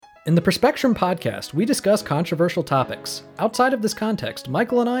In the Perspectrum podcast, we discuss controversial topics. Outside of this context,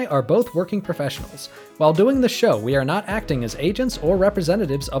 Michael and I are both working professionals. While doing this show, we are not acting as agents or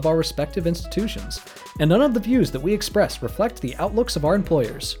representatives of our respective institutions, and none of the views that we express reflect the outlooks of our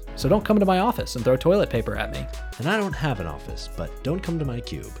employers. So don't come to my office and throw toilet paper at me. And I don't have an office, but don't come to my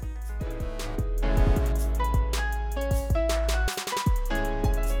cube.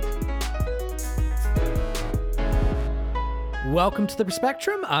 Welcome to the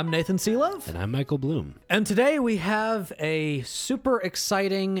Perspectrum. I'm Nathan Seelove. And I'm Michael Bloom. And today we have a super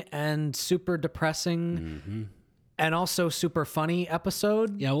exciting and super depressing and also super funny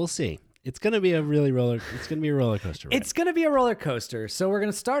episode. Yeah, we'll see. It's going to be a roller coaster ride. It's going to be a roller coaster. So we're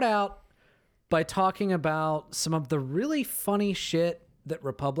going to start out by talking about some of the really funny shit that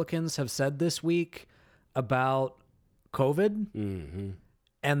Republicans have said this week about COVID. Mm-hmm.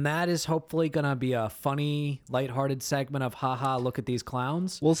 And that is hopefully going to be a funny, lighthearted segment of, haha, look at these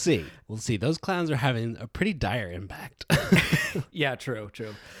clowns. We'll see. Those clowns are having a pretty dire impact. Yeah, true.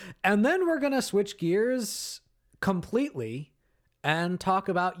 And then we're going to switch gears completely and talk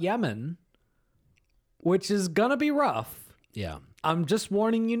about Yemen, which is going to be rough. Yeah. I'm just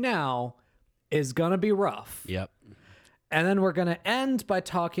warning you now, is going to be rough. Yep. And then we're going to end by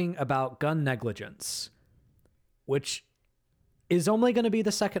talking about gun negligence, which is only going to be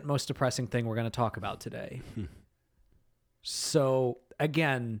the second most depressing thing we're going to talk about today. So,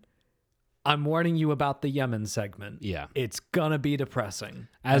 again, I'm warning you about the Yemen segment. Yeah. It's going to be depressing.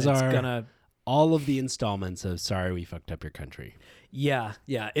 As are all of the installments of Sorry We Fucked Up Your Country. Yeah.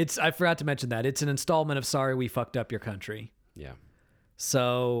 I forgot to mention that. It's an installment of Sorry We Fucked Up Your Country. Yeah.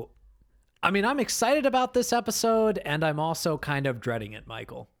 So, I mean, I'm excited about this episode, and I'm also kind of dreading it,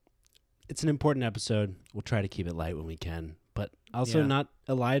 Michael. It's an important episode. We'll try to keep it light when we can, but also not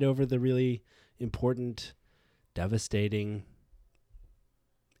elide over the really important, devastating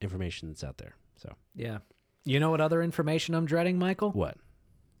information that's out there. So yeah. You know what other information I'm dreading, Michael? What?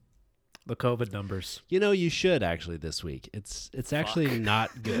 The COVID numbers. You know, you should actually this week. It's actually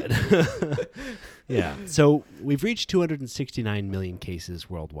not good. Yeah. So we've reached 269 million cases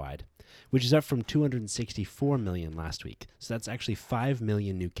worldwide, which is up from 264 million last week. So that's actually 5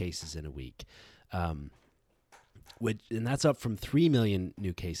 million new cases in a week. And that's up from 3 million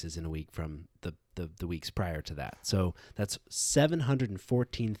new cases in a week from the weeks prior to that. So that's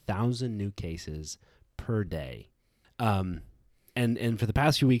 714,000 new cases per day. And for the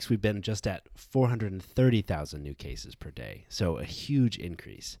past few weeks, we've been just at 430,000 new cases per day. So a huge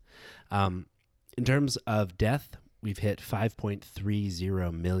increase. In terms of death, we've hit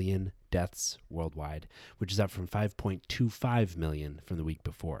 5.30 million deaths worldwide, which is up from 5.25 million from the week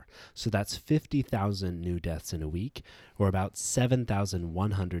before. So that's 50,000 new deaths in a week, or about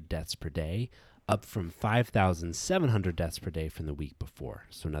 7,100 deaths per day, up from 5,700 deaths per day from the week before.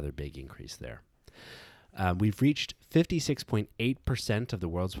 So another big increase there. We've reached 56.8% of the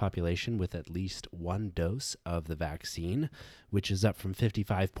world's population with at least one dose of the vaccine, which is up from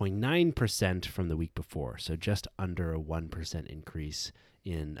 55.9% from the week before. So just under a 1% increase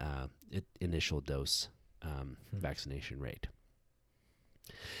in initial dose vaccination rate.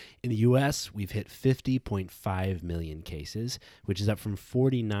 In the U.S., we've hit 50.5 million cases, which is up from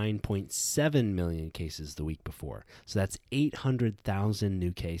 49.7 million cases the week before. So that's 800,000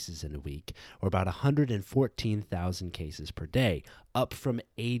 new cases in a week, or about 114,000 cases per day, up from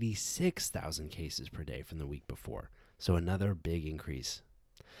 86,000 cases per day from the week before. So another big increase.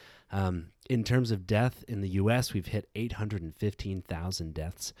 In terms of death in the U.S., we've hit 815,000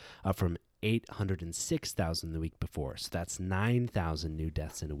 deaths, up from 806,000 the week before. So that's 9,000 new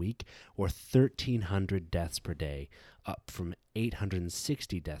deaths in a week, or 1,300 deaths per day, up from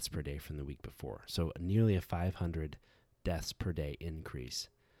 860 deaths per day from the week before. So nearly a 500 deaths per day increase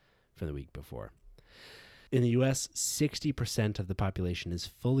from the week before. In the U.S., 60% of the population is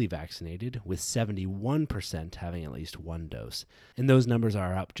fully vaccinated, with 71% having at least one dose. And those numbers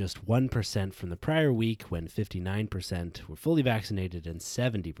are up just 1% from the prior week, when 59% were fully vaccinated and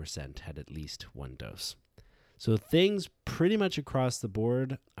 70% had at least one dose. So things pretty much across the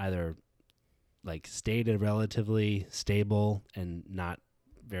board either stayed at relatively stable and not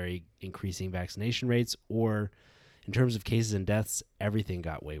very increasing vaccination rates, or in terms of cases and deaths, everything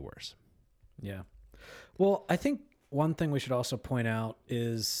got way worse. Yeah. Well, I think one thing we should also point out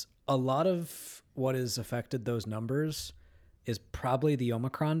is a lot of what has affected those numbers is probably the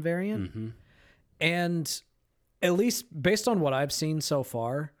Omicron variant. Mm-hmm. And at least based on what I've seen so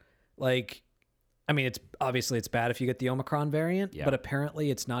far, it's obviously it's bad if you get the Omicron variant, but apparently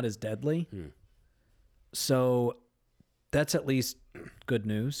it's not as deadly. So that's at least good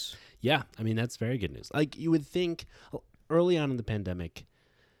news. Yeah, I mean, that's very good news. You would think early on in the pandemic,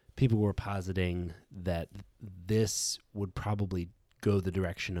 people were positing that this would probably go the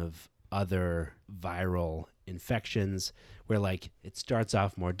direction of other viral infections where like it starts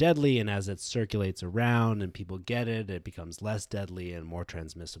off more deadly, and as it circulates around and people get it, it becomes less deadly and more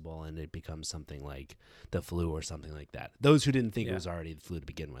transmissible, and it becomes something like the flu or something like that. Those who didn't think it was already the flu to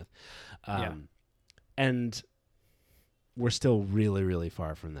begin with. And we're still really, really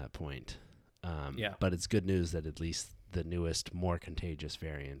far from that point. But it's good news that at least the newest, more contagious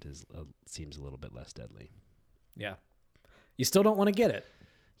variant seems a little bit less deadly. Yeah. You still don't want to get it.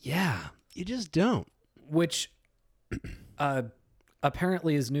 Yeah, you just don't. Which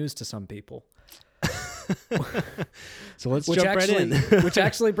apparently is news to some people. So let's jump right in. Which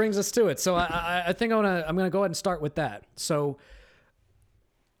actually brings us to it. So I think I'm gonna go ahead and start with that. So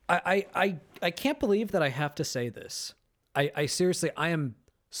I can't believe that I have to say this. I seriously, I am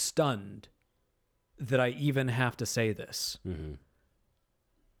stunned that I even have to say this. Mm-hmm.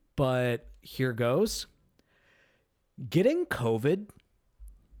 But here goes. Getting COVID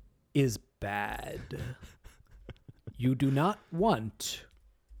is bad. You do not want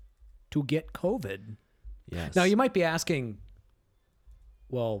to get COVID. Yes. Now, you might be asking,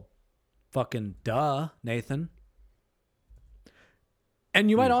 well, fucking duh, Nathan.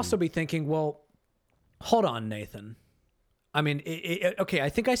 And you might also be thinking, well, hold on, Nathan. I mean, okay, I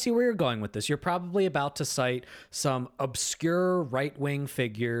think I see where you're going with this. You're probably about to cite some obscure right-wing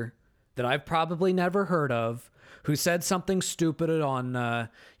figure that I've probably never heard of, who said something stupid on,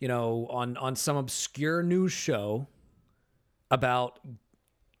 on some obscure news show about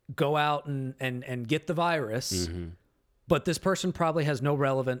go out and get the virus. Mm-hmm. But this person probably has no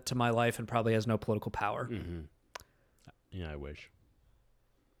relevance to my life and probably has no political power. Mm-hmm. Yeah, I wish.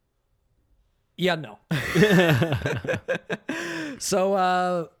 Yeah, no.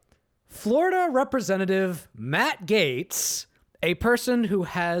 So, Florida Representative Matt Gaetz, a person who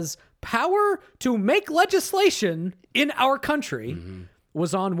has power to make legislation in our country,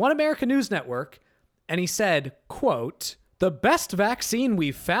 was on One American News Network, and he said, quote, "The best vaccine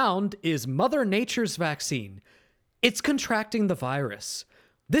we've found is Mother Nature's vaccine. It's contracting the virus.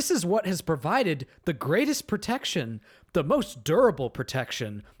 This is what has provided the greatest protection, the most durable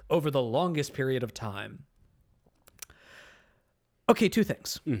protection over the longest period of time." Okay, two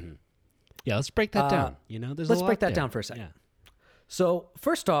things. Mm-hmm. Yeah, let's break that down. There's let's a lot break that there. down for a second. Yeah. So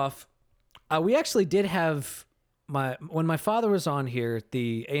first off, we actually did have when my father was on here,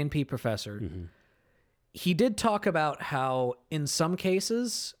 the A&P professor, he did talk about how in some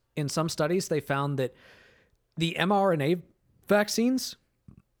cases, in some studies, they found that the mRNA vaccines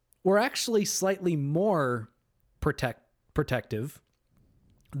were actually slightly more protective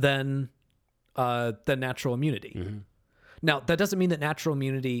than natural immunity. Mm-hmm. Now, that doesn't mean that natural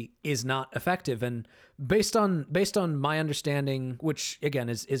immunity is not effective. And based on my understanding, which again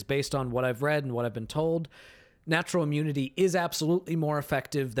is based on what I've read and what I've been told, natural immunity is absolutely more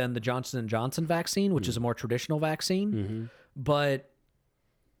effective than the Johnson & Johnson vaccine, which is a more traditional vaccine. Mm-hmm. But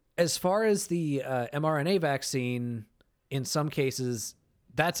as far as the mRNA vaccine, in some cases,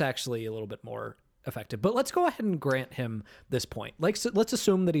 that's actually a little bit more effective. But let's go ahead and grant him this point. Let's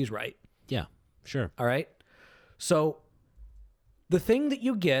assume that he's right. Yeah, sure. All right. So the thing that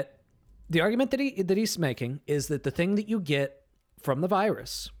you get, the argument that he's making is that the thing that you get from the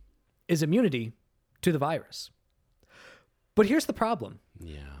virus is immunity to the virus. But here's the problem.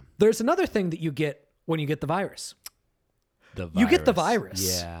 Yeah. There's another thing that you get when you get the virus. You get the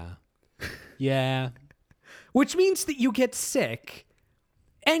virus. Yeah. Yeah. Which means that you get sick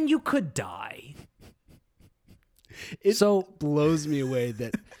and you could die. It blows me away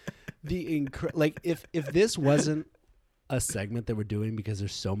that if this wasn't a segment that we're doing because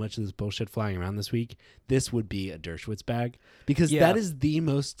there's so much of this bullshit flying around this week, this would be a Dershowitz bag, because that is the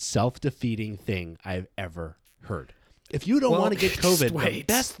most self-defeating thing I've ever heard. If you don't want to get COVID, the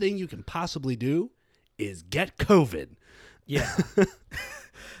best thing you can possibly do is get COVID. Yeah.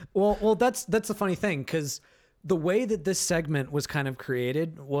 Well, that's the funny thing, because the way that this segment was kind of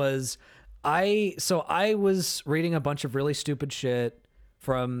created was I was reading a bunch of really stupid shit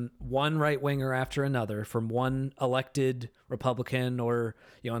from one right-winger after another, from one elected Republican or,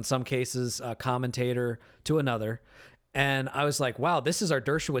 in some cases, a commentator to another. And I was like, wow, this is our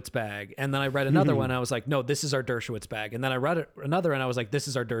Dershowitz bag. And then I read another one. And I was like, no, this is our Dershowitz bag. And then I read another and I was like, this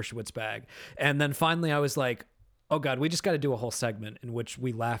is our Dershowitz bag. And then finally I was like, oh God, we just got to do a whole segment in which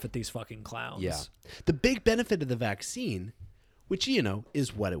we laugh at these fucking clowns. Yeah. The big benefit of the vaccine, which,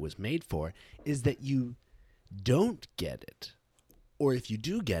 is what it was made for, is that you don't get it. Or if you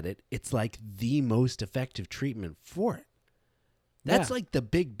do get it, it's like the most effective treatment for it. That's like the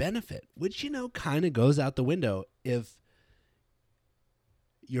big benefit, which, kind of goes out the window if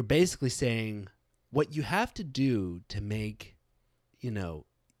you're basically saying what you have to do to make,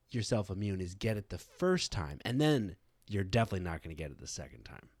 yourself immune is get it the first time, and then you're definitely not going to get it the second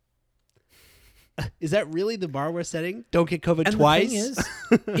time. Is that really the bar we're setting? Don't get COVID twice?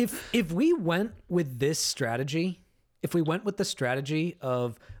 The thing is, if we went with this strategy, if we went with the strategy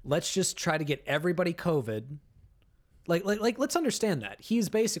of let's just try to get everybody COVID, like let's understand that. He's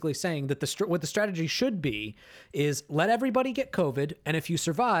basically saying that what the strategy should be is let everybody get COVID, and if you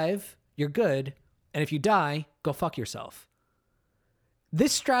survive, you're good, and if you die, go fuck yourself.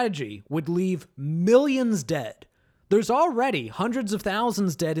 This strategy would leave millions dead. There's already hundreds of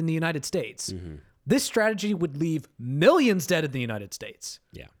thousands dead in the United States. Mm-hmm. This strategy would leave millions dead in the United States.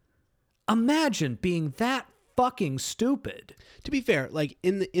 Yeah. Imagine being that fucking stupid. To be fair, like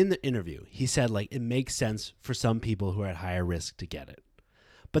in the interview, he said like it makes sense for some people who are at higher risk to get it.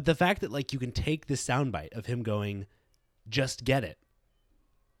 But the fact that like you can take this soundbite of him going, just get it,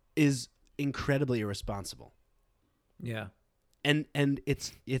 is incredibly irresponsible. Yeah. And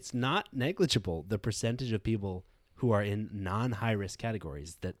it's not negligible, the percentage of people who are in non-high risk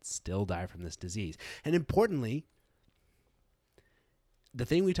categories that still die from this disease. And importantly, the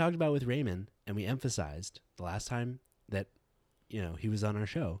thing we talked about with Raymond, and we emphasized the last time that, he was on our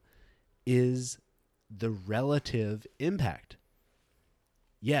show, is the relative impact.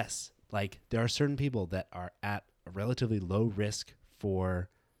 Yes, like there are certain people that are at a relatively low risk for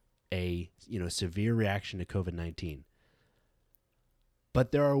a, severe reaction to COVID-19.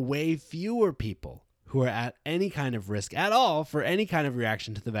 But there are way fewer people who are at any kind of risk at all for any kind of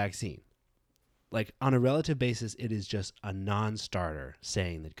reaction to the vaccine. Like on a relative basis, it is just a non-starter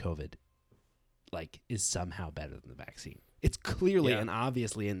saying that COVID is somehow better than the vaccine. It's clearly and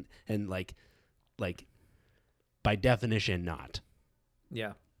obviously and like by definition not.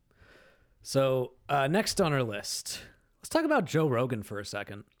 Yeah. So next on our list, let's talk about Joe Rogan for a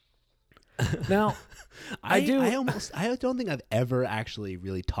second. Now, I don't think I've ever actually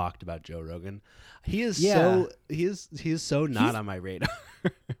really talked about Joe Rogan. He is so not on my radar.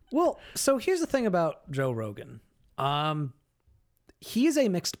 Well, so here's the thing about Joe Rogan. He is a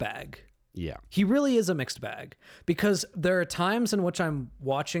mixed bag. Yeah. He really is a mixed bag, because there are times in which I'm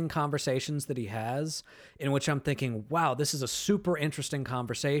watching conversations that he has in which I'm thinking, wow, this is a super interesting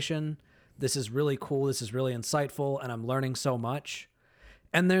conversation. This is really cool. This is really insightful, and I'm learning so much.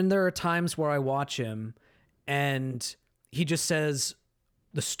 And then there are times where I watch him and he just says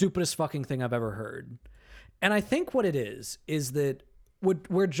the stupidest fucking thing I've ever heard. And I think what it is that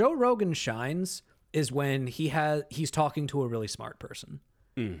where Joe Rogan shines is when he's talking to a really smart person.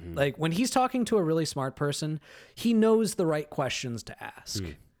 Mm-hmm. Like when he's talking to a really smart person, he knows the right questions to ask.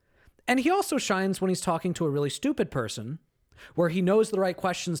 Mm. And he also shines when he's talking to a really stupid person, where he knows the right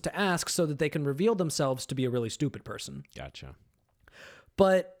questions to ask so that they can reveal themselves to be a really stupid person. Gotcha.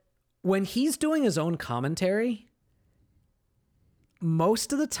 But when he's doing his own commentary,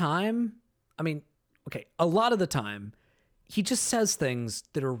 most of the time, a lot of the time, he just says things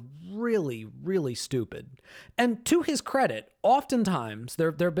that are really, really stupid. And to his credit, oftentimes,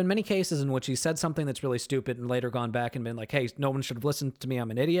 there have been many cases in which he said something that's really stupid and later gone back and been like, hey, no one should have listened to me, I'm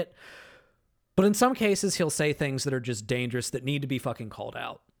an idiot. But in some cases, he'll say things that are just dangerous that need to be fucking called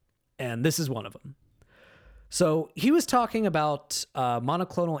out. And this is one of them. So he was talking about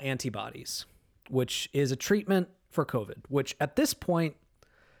monoclonal antibodies, which is a treatment for COVID, which at this point,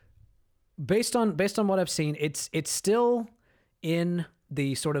 based on what I've seen, it's still in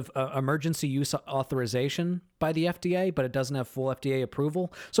the sort of emergency use authorization by the FDA, but it doesn't have full FDA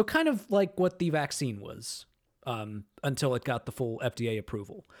approval. So kind of like what the vaccine was until it got the full FDA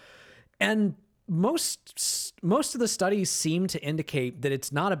approval. And most of the studies seem to indicate that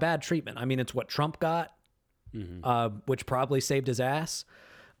it's not a bad treatment. I mean, it's what Trump got. Mm-hmm. Which probably saved his ass.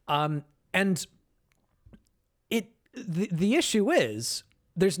 And the issue is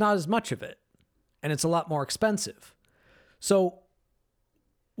there's not as much of it, and it's a lot more expensive. So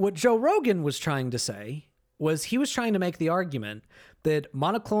what Joe Rogan was trying to say was he was trying to make the argument that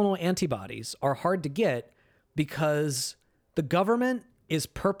monoclonal antibodies are hard to get because the government is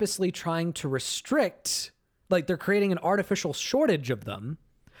purposely trying to restrict, like they're creating an artificial shortage of them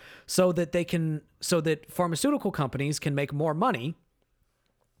so that pharmaceutical companies can make more money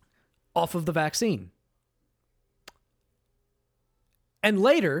off of the vaccine. And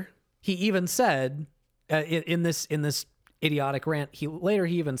later, he even said, in this idiotic rant, he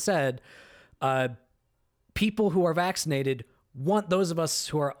even said, people who are vaccinated want those of us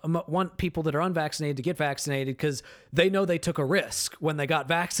who want people that are unvaccinated to get vaccinated because they know they took a risk when they got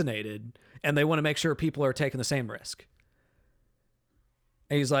vaccinated, and they want to make sure people are taking the same risk.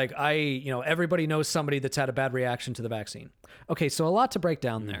 And he's like, everybody knows somebody that's had a bad reaction to the vaccine. Okay, so a lot to break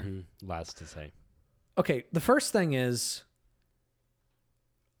down there. Lots to say. Okay, the first thing is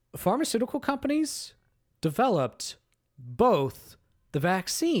pharmaceutical companies developed both the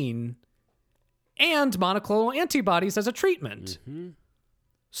vaccine and monoclonal antibodies as a treatment.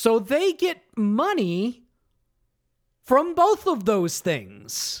 So they get money from both of those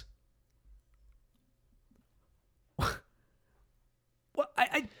things. Well,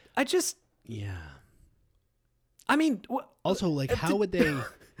 I just... Yeah. I mean... Also, like, how would they...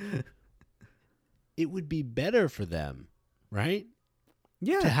 It would be better for them, right?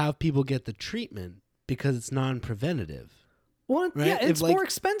 Yeah. To have people get the treatment because it's non-preventative. Well, right? Yeah, it's more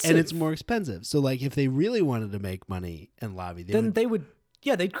expensive. And it's more expensive. So, like, if they really wanted to make money and lobby, they would...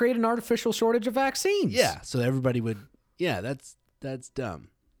 Yeah, they'd create an artificial shortage of vaccines. Yeah, so everybody would... Yeah, that's dumb.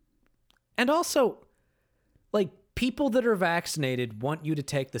 And also, like, people that are vaccinated want you to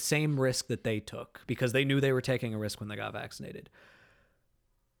take the same risk that they took because they knew they were taking a risk when they got vaccinated.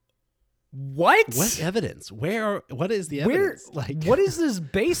 What evidence? What is the evidence? What is this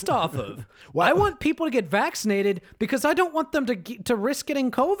based off of? I want people to get vaccinated because I don't want them to risk getting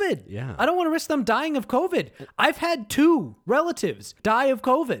COVID. Yeah. I don't want to risk them dying of COVID. I've had 2 relatives die of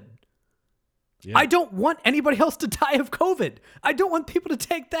COVID. Yeah. I don't want anybody else to die of COVID. I don't want people to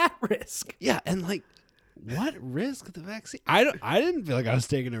take that risk. Yeah, and like, what risk of the vaccine? I didn't feel like I was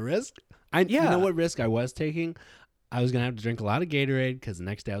taking a risk. You know what risk I was taking? I was going to have to drink a lot of Gatorade because the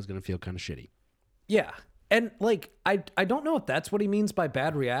next day I was going to feel kind of shitty. Yeah. And, like, I don't know if that's what he means by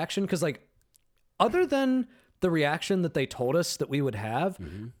bad reaction because, like, other than the reaction that they told us that we would have,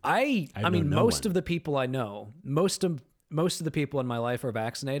 I mean, most of the people I know, most of the people in my life are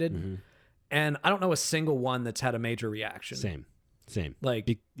vaccinated, and I don't know a single one that's had a major reaction. Same. Like,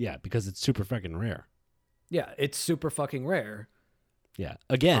 because it's super fucking rare. Yeah, it's super fucking rare. Yeah.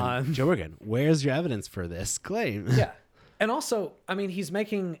 Again, Joe Rogan, where's your evidence for this claim? Yeah. And also, I mean, he's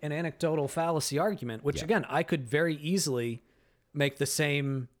making an anecdotal fallacy argument, which, again, I could very easily make the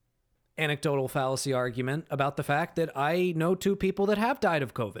same anecdotal fallacy argument about the fact that I know 2 people that have died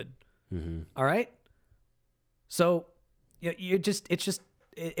of COVID. All right? So,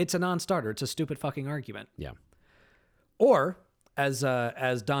 it's a non-starter. It's a stupid fucking argument. Yeah. Or, as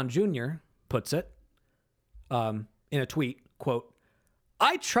Don Jr. puts it, in a tweet, quote,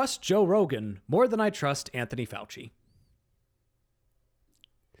 I trust Joe Rogan more than I trust Anthony Fauci.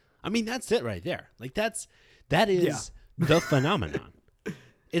 I mean, that's it right there. Like, that is the phenomenon.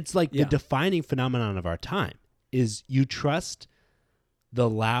 It's like the defining phenomenon of our time is you trust the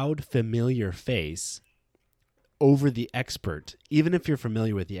loud, familiar face over the expert, even if you're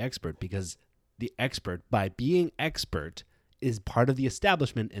familiar with the expert, because the expert, by being expert, is part of the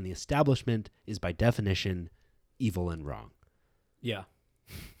establishment, and the establishment is, by definition, evil and wrong. Yeah.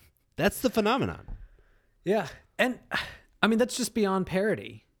 That's the phenomenon. Yeah. And I mean, that's just beyond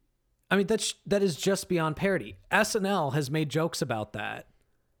parody. I mean, that is just beyond parody. SNL has made jokes about that.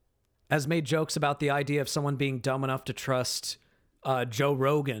 Has made jokes about the idea of someone being dumb enough to trust Joe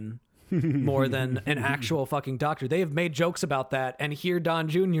Rogan more than an actual fucking doctor. They have made jokes about that. And here Don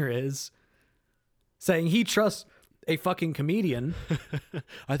Jr. is saying he trusts a fucking comedian.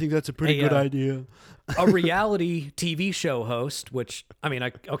 I think that's a pretty good idea. A reality TV show host, which, I mean,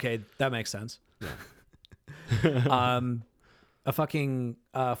 okay, that makes sense. Yeah. A fucking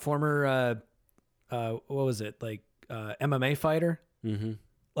former, what was it, like MMA fighter?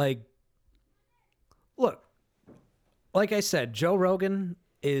 Like, look, like I said, Joe Rogan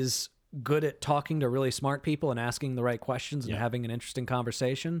is good at talking to really smart people and asking the right questions and having an interesting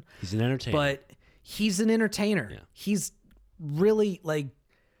conversation. He's an entertainer. But he's an entertainer. Yeah. He's really, like,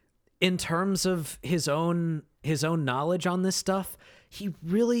 in terms of his own knowledge on this stuff, he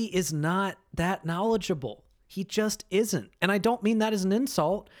really is not that knowledgeable. He just isn't. And I don't mean that as an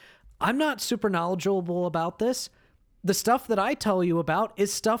insult. I'm not super knowledgeable about this. The stuff that I tell you about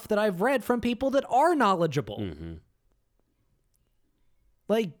is stuff that I've read from people that are knowledgeable.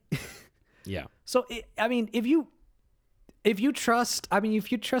 Like, yeah. So, I mean, if you trust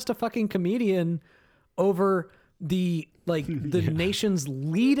a fucking comedian over the nation's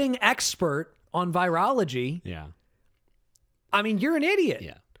leading expert on virology, I mean, you're an idiot.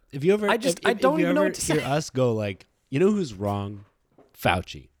 Yeah. If you ever, I don't even know what to say. Hear us go like, you know who's wrong?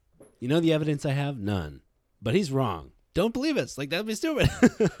 Fauci. You know the evidence I have? None. But he's wrong. Don't believe us. Like, that'd be stupid.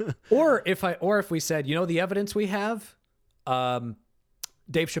 or if we said, you know the evidence we have?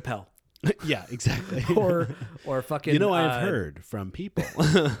 Dave Chappelle. Yeah, exactly. or fucking. You know, I've heard from people.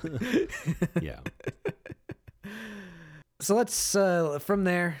 Yeah. So let's from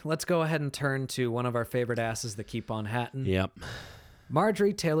there, let's go ahead and turn to one of our favorite asses that keep on hatting. Yep.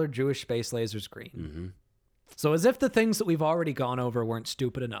 Marjorie Taylor Jewish space lasers green. Mm-hmm. So as if the things that we've already gone over weren't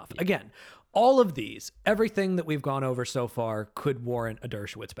stupid enough. Again, all of these, everything that we've gone over so far could warrant a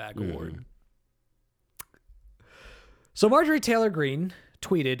Dershowitz Bag Award. So Marjorie Taylor Greene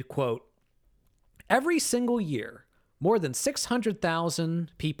tweeted, quote, "Every single year, more than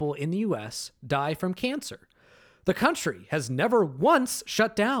 600,000 people in the U.S. die from cancer. The country has never once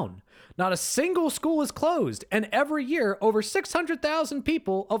shut down. Not a single school is closed. And every year, over 600,000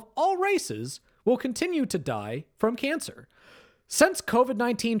 people of all races will continue to die from cancer. Since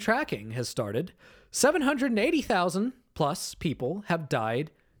COVID-19 tracking has started, 780,000 plus people have died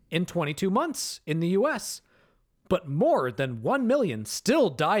in 22 months in the U.S., but more than 1 million still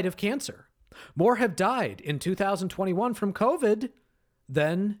died of cancer. More have died in 2021 from COVID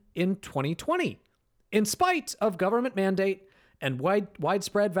than in 2020, in spite of government mandate and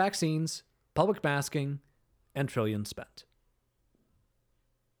widespread vaccines, public masking, and trillions spent."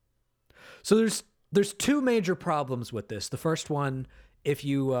 So there's two major problems with this. The first one, if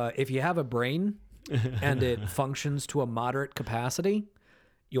you have a brain and it functions to a moderate capacity,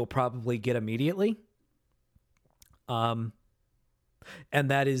 you'll probably get immediately. And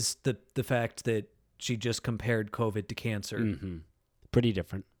that is the fact that she just compared COVID to cancer. Mm-hmm. Pretty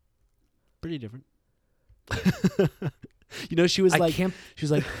different. You know, she was like,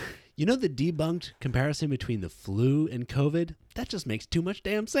 you know, the debunked comparison between the flu and COVID, that just makes too much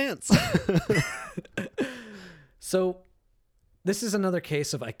damn sense. So this is another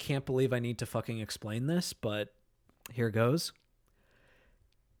case of I can't believe I need to fucking explain this, but here goes.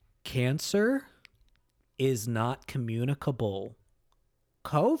 Cancer is not communicable.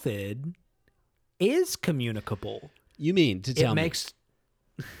 COVID is communicable. You mean to tell me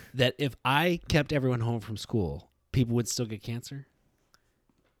that if I kept everyone home from school, people would still get cancer?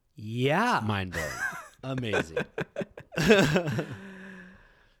 Yeah. Mind blowing. Amazing.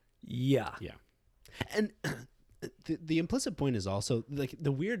 Yeah. And the implicit point is also like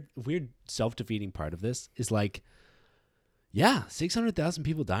the weird self-defeating part of this is like, yeah, 600,000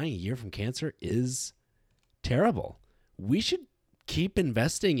 people dying a year from cancer is terrible. We should keep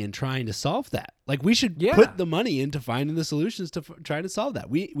investing in trying to solve that. Like we should put the money into finding the solutions to try to solve that.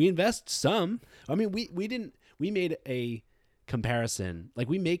 We invest some. I mean, we made a comparison, like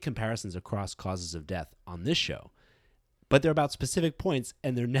we make comparisons across causes of death on this show, but they're about specific points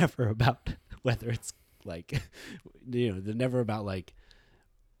and they're never about whether it's like, you know, they're never about like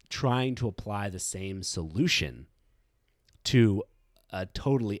trying to apply the same solution to a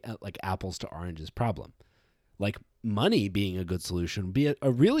totally like apples to oranges problem. Like money being a good solution would be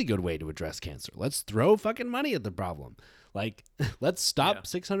a really good way to address cancer. Let's throw fucking money at the problem. Like let's stop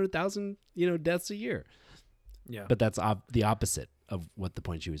 600,000, deaths a year. Yeah. But that's the opposite of what the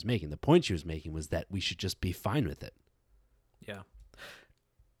point she was making. The point she was making was that we should just be fine with it. Yeah.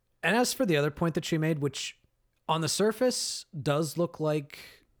 And as for the other point that she made, which on the surface does look like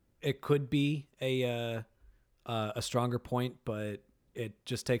it could be a stronger point, but it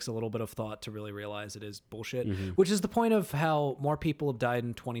just takes a little bit of thought to really realize it is bullshit, which is the point of how more people have died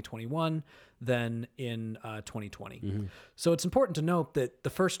in 2021 than in 2020. So it's important to note that the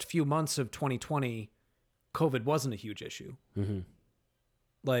first few months of 2020, COVID wasn't a huge issue.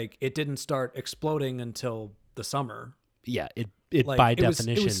 Like it didn't start exploding until the summer. Yeah, it like, by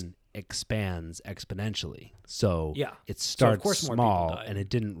definition expands exponentially. So it starts small and it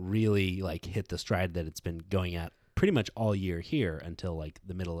didn't really like hit the stride that it's been going at pretty much all year here until like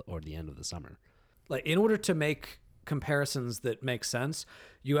the middle or the end of the summer. Like in order to make comparisons that make sense,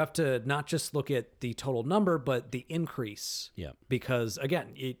 you have to not just look at the total number, but the increase. Yeah. Because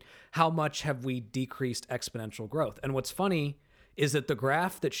again, how much have we decreased exponential growth? And what's funny is that the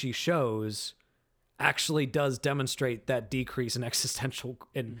graph that she shows actually does demonstrate that decrease in exponential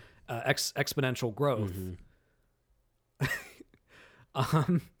growth.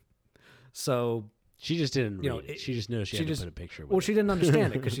 So she just didn't read it. She just knew she had to put a picture with it. She didn't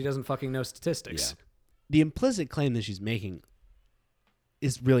understand it because she doesn't fucking know statistics. Yeah. The implicit claim that she's making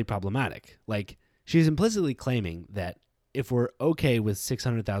is really problematic. Like she's implicitly claiming that if we're okay with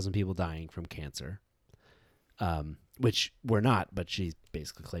 600,000 people dying from cancer, which we're not, but she's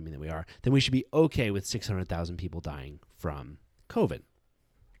basically claiming that we are, then we should be okay with 600,000 people dying from COVID.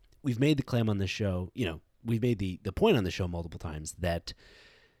 We've made the claim on this show, we've made the point on the show multiple times that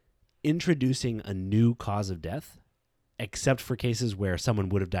introducing a new cause of death, except for cases where someone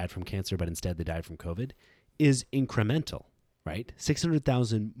would have died from cancer, but instead they died from COVID, is incremental, right?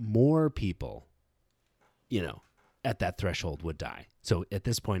 600,000 more people, at that threshold would die. So at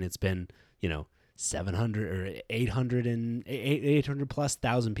this point, it's been, 700 or 800 plus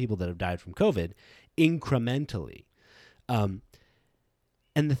thousand people that have died from COVID incrementally.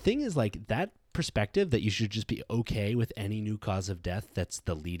 And the thing is, like, that perspective that you should just be okay with any new cause of death that's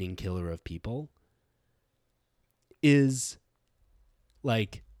the leading killer of people is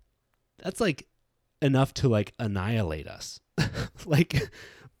like, that's like enough to like annihilate us. like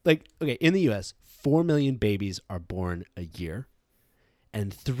okay, in the US, 4 million babies are born a year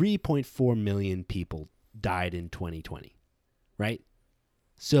and 3.4 million people died in 2020, right?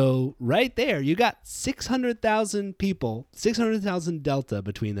 So right there, you got 600,000 people, 600,000 delta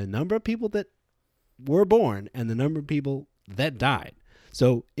between the number of people that were born and the number of people that died.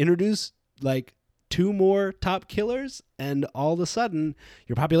 So introduce like 2 more top killers and all of a sudden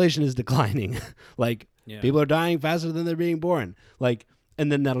your population is declining. Like people are dying faster than they're being born. Like,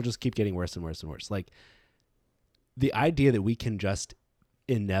 and then that'll just keep getting worse and worse and worse. Like the idea that we can just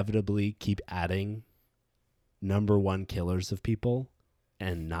inevitably keep adding number 1 killers of people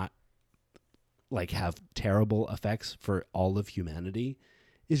and not like have terrible effects for all of humanity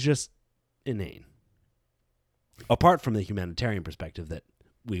is just inane. Apart from the humanitarian perspective that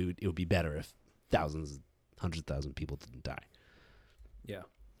it would be better if thousands, hundreds of thousands of people didn't die. Yeah.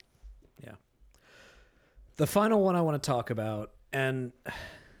 Yeah. The final one I want to talk about, and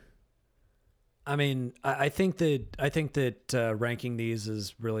I mean, I think that ranking these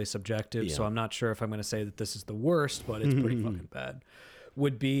is really subjective, so I'm not sure if I'm going to say that this is the worst, but it's pretty fucking bad.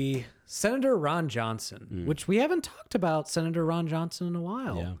 Would be Senator Ron Johnson, which we haven't talked about Senator Ron Johnson in a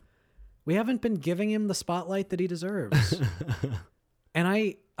while. Yeah. We haven't been giving him the spotlight that he deserves. And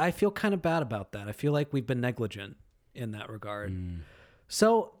I feel kind of bad about that. I feel like we've been negligent in that regard.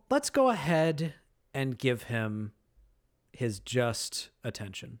 So let's go ahead and give him his just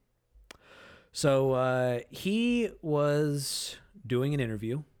attention. So he was doing an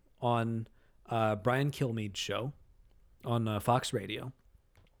interview on Brian Kilmeade's show on Fox Radio,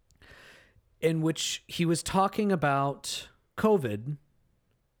 in which he was talking about COVID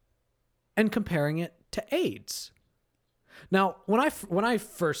and comparing it to AIDS. Now, when I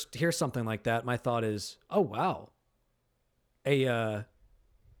first hear something like that, my thought is, oh wow,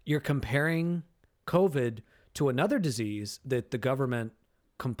 you're comparing COVID to another disease that the government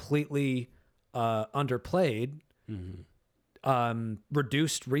completely underplayed,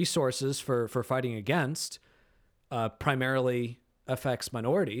 reduced resources for fighting against, primarily affects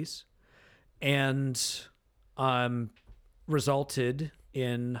minorities, and resulted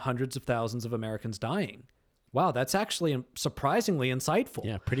in hundreds of thousands of Americans dying. Wow, that's actually surprisingly insightful.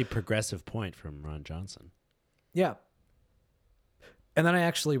 Yeah, pretty progressive point from Ron Johnson. Yeah. And then I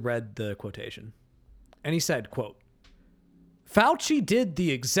actually read the quotation. And he said, quote, "Fauci did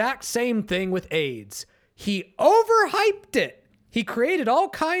the exact same thing with AIDS. He overhyped it. He created all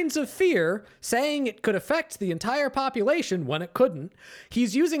kinds of fear, saying it could affect the entire population when it couldn't.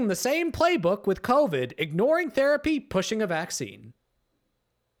 He's using the same playbook with COVID, ignoring therapy, pushing a vaccine."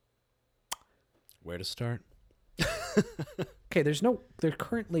 Where to start? Okay, there's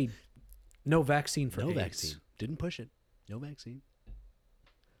currently no vaccine for AIDS. No vaccine. Didn't push it. No vaccine.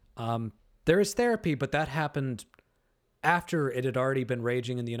 There is therapy, but that happened after it had already been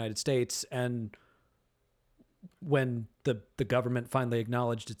raging in the United States, and when the government finally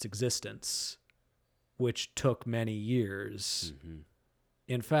acknowledged its existence, which took many years.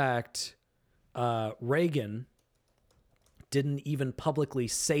 In fact, Reagan didn't even publicly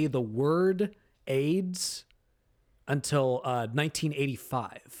say the word AIDS until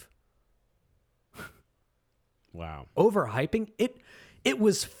 1985. Wow. Overhyping it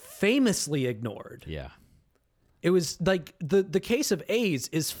was famously ignored. Yeah. It was like the case of AIDS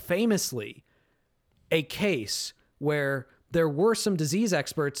is famously a case where there were some disease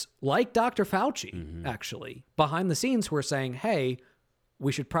experts like Dr. Fauci, actually, behind the scenes who were saying, hey,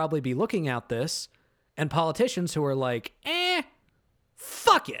 we should probably be looking at this. And politicians who are like,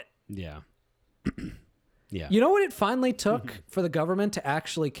 fuck it. Yeah. Yeah. You know what it finally took for the government to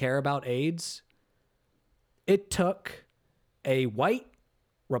actually care about AIDS? It took a white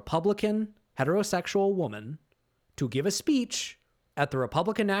Republican heterosexual woman to give a speech at the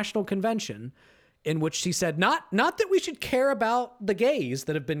Republican National Convention in which she said, not that we should care about the gays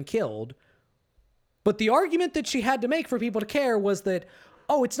that have been killed, but the argument that she had to make for people to care was that,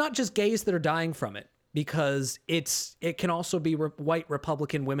 oh, it's not just gays that are dying from it, because it can also be white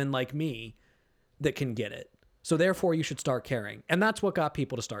Republican women like me that can get it. So therefore you should start caring. And that's what got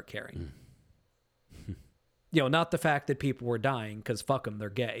people to start caring. Not the fact that people were dying, because fuck them, they're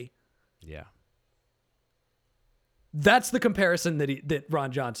gay. Yeah. That's the comparison that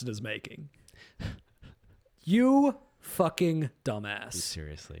Ron Johnson is making. You fucking dumbass.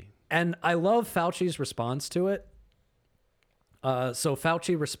 Seriously. And I love Fauci's response to it. So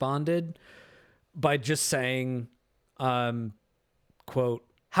Fauci responded by just saying, quote,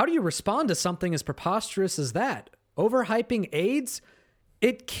 "How do you respond to something as preposterous as that? Overhyping AIDS?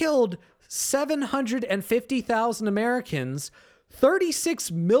 It killed 750,000 Americans,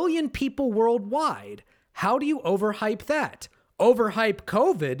 36 million people worldwide. How do you overhype that? Overhype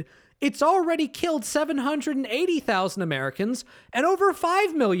COVID? It's already killed 780,000 Americans and over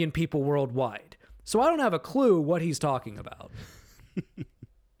 5 million people worldwide. So I don't have a clue what he's talking about."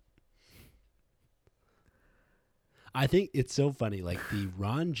 I think it's so funny. Like the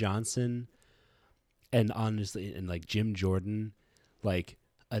Ron Johnson and honestly, and like Jim Jordan, like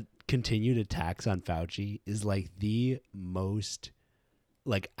a continued attacks on Fauci is like the most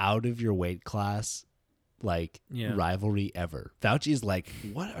like out of your weight class, like rivalry ever. Fauci's like,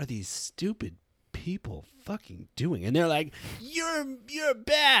 what are these stupid people fucking doing? And they're like, you're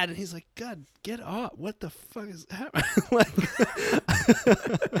bad. And he's like, God, get off. What the fuck is happening? Like,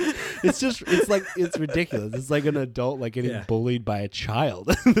 it's ridiculous. It's like an adult like getting bullied by a child.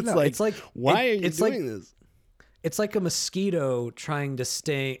 It's like why are you doing this? It's like a mosquito trying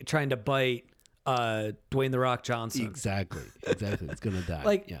to bite Dwayne The Rock Johnson. Exactly. It's gonna die.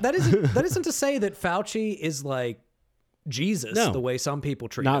 Like that isn't to say that Fauci is like Jesus, the way some people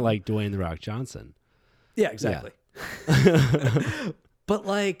treat him. Not like Dwayne The Rock Johnson. Yeah, exactly. Yeah. But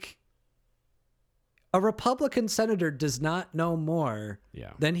like a Republican senator does not know more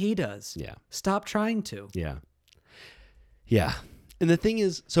than he does. Yeah. Stop trying to. Yeah. Yeah. And the thing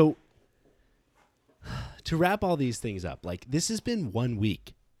is, so to wrap all these things up, like this has been 1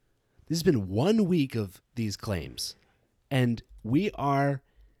 week. This has been 1 week of these claims. And we are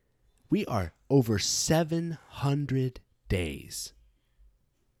over 700 days,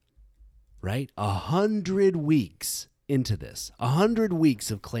 right? 100 weeks into this, 100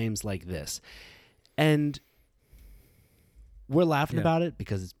 weeks of claims like this. And we're laughing about it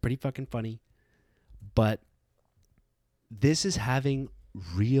because it's pretty fucking funny, but this is having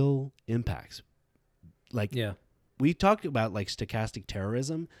real impacts. Like, we talked about like stochastic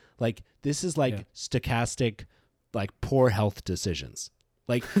terrorism. Like this is like stochastic, like poor health decisions.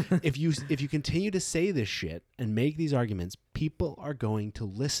 Like if you continue to say this shit and make these arguments, people are going to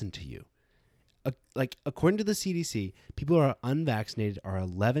listen to you. Like according to the CDC, people who are unvaccinated are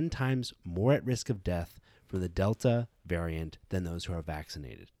 11 times more at risk of death from the Delta variant than those who are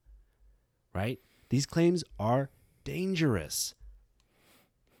vaccinated. Right? These claims are dangerous.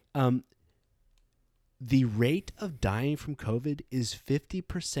 The rate of dying from COVID is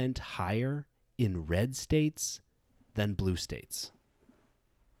 50% higher in red states than blue states.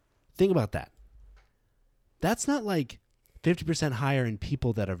 Think about that. That's not like 50% higher in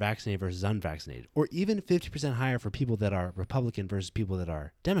people that are vaccinated versus unvaccinated, or even 50% higher for people that are Republican versus people that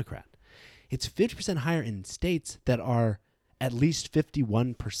are Democrat. It's 50% higher in states that are at least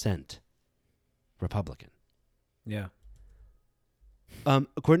 51% Republican. Yeah.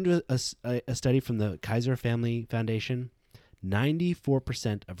 According to a study from the Kaiser Family Foundation,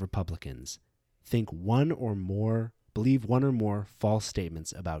 94% of Republicans believe one or more false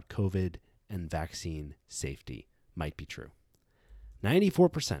statements about COVID and vaccine safety might be true.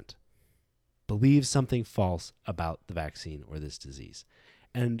 94% believe something false about the vaccine or this disease.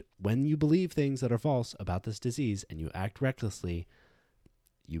 And when you believe things that are false about this disease and you act recklessly,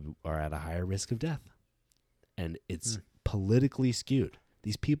 you are at a higher risk of death. And it's politically skewed.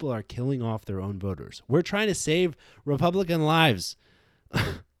 These people are killing off their own voters. We're trying to save Republican lives.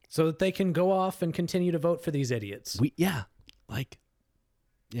 So that they can go off and continue to vote for these idiots.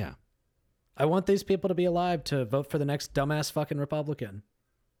 I want these people to be alive to vote for the next dumbass fucking Republican.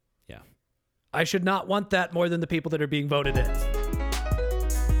 Yeah. I should not want that more than the people that are being voted in.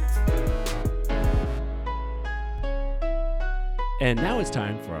 And now it's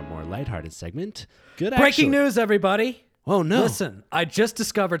time for a more lighthearted segment. Breaking news, everybody. Oh, no. Listen, I just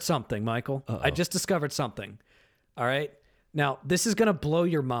discovered something, Michael. Uh-oh. I just discovered something. All right? Now, this is going to blow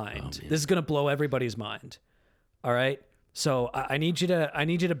your mind. This is going to blow everybody's mind. All right? So I need you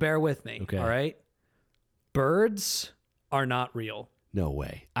to bear with me. Okay. All right? Birds are not real. No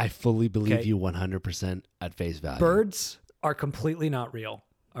way. I fully believe you 100% at face value. Birds are completely not real.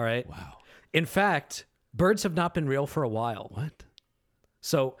 All right? Wow. In fact, birds have not been real for a while. What?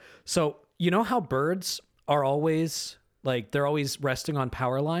 So you know how birds are always like they're always resting on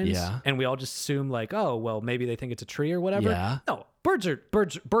power lines? Yeah. And we all just assume like, oh, well, maybe they think it's a tree or whatever. Yeah. No, birds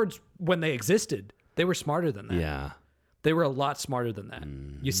when they existed, they were smarter than that. Yeah. They were a lot smarter than that.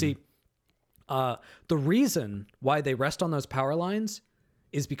 Mm-hmm. You see, the reason why they rest on those power lines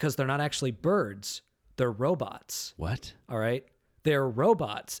is because they're not actually birds. They're robots. What? All right? They're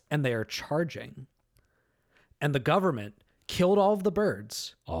robots and they are charging. And the government killed all of the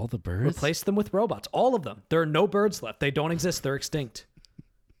birds, All the birds? replaced them with robots. All of them. There are no birds left. They don't exist. They're extinct.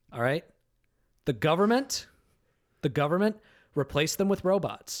 All right? The government replaced them with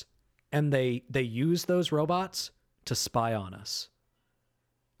robots, and they use those robots to spy on us.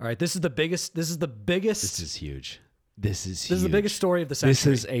 All right? This is the biggest. This is huge. This is the biggest story of the century. This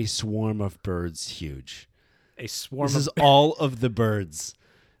is a swarm of birds huge. A swarm This of is all of the birds.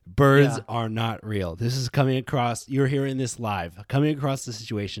 Birds are not real. This is coming across. You're hearing this live. Coming across the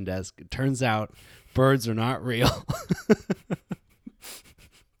Situation Desk. It turns out birds are not real.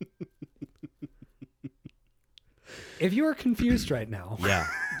 If you are confused right now.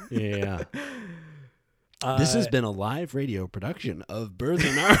 Yeah. This has been a live radio production of Birds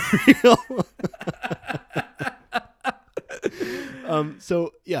Are Not Real.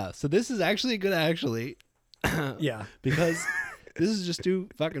 So this is actually good, Yeah. because this is just too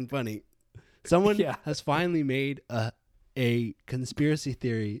fucking funny. Someone has finally made a conspiracy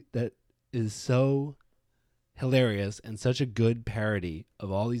theory that is so hilarious and such a good parody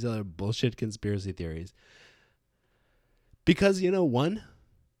of all these other bullshit conspiracy theories. Because, one,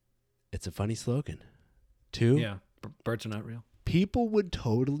 it's a funny slogan. Two, birds are not real. people would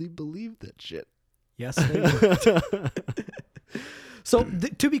totally believe that shit. Yes, they would. So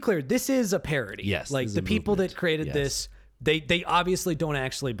to be clear, this is a parody. Yes, like this is the a people movement. that created this, they obviously don't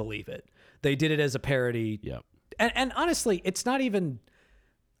actually believe it. They did it as a parody. Yep. And honestly, it's not even.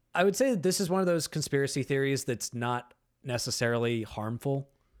 I would say that this is one of those conspiracy theories that's not necessarily harmful.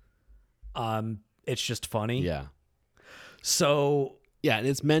 It's just funny. Yeah. So yeah, and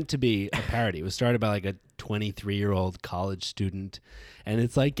it's meant to be a parody. It was started by like a 23-year-old college student, and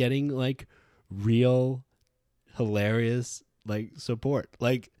it's like getting like real hilarious like support.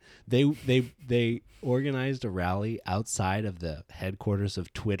 Like they organized a rally outside of the headquarters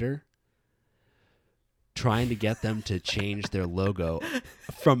of Twitter, trying to get them to change their logo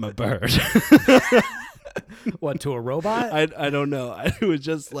from a bird. What, to a robot? I don't know. I was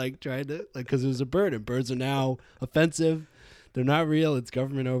just like trying to, like, because it was a bird, and birds are now offensive. They're not real. It's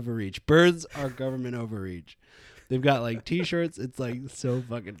government overreach. Birds are government overreach. They've got like T-shirts. It's like so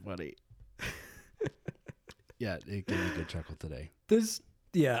fucking funny. Yeah, it gave me a good chuckle today.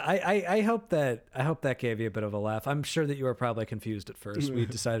 I hope that gave you a bit of a laugh. I'm sure that you were probably confused at first. We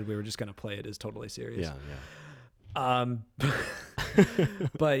decided we were just going to play it as totally serious. Yeah.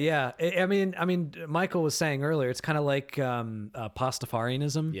 But yeah, I mean, Michael was saying earlier, it's kind of like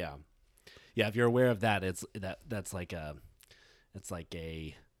Pastafarianism. Yeah. If you're aware of that, that's like a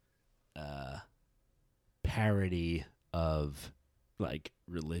parody of like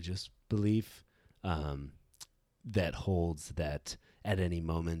religious belief that holds that at any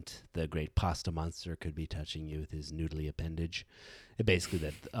moment the great pasta monster could be touching you with his noodly appendage. Basically,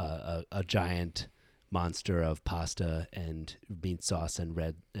 that a giant monster of pasta and meat sauce and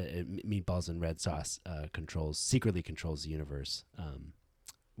meatballs and red sauce secretly controls the universe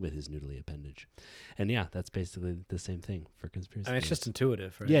with his noodly appendage. And yeah, that's basically the same thing for conspiracy. I mean, it's just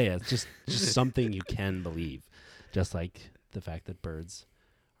intuitive, right? Yeah, it's just something you can believe, just like the fact that birds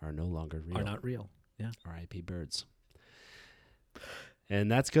are no longer real. Are not real. Yeah. R.I.P. birds.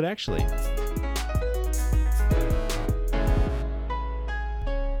 And that's good, actually.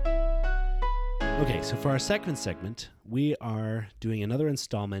 Okay, so for our second segment, we are doing another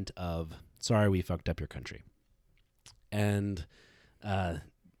installment of Sorry We Fucked Up Your Country. And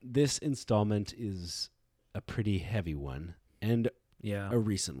this installment is a pretty heavy one and a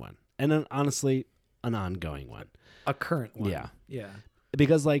recent one. And honestly, an ongoing one. A current one. Yeah. Yeah.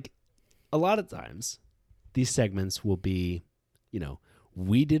 Because like a lot of times these segments will be,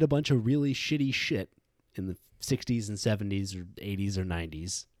 we did a bunch of really shitty shit in the 60s and 70s or 80s or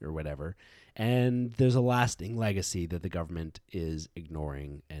 90s or whatever. And there's a lasting legacy that the government is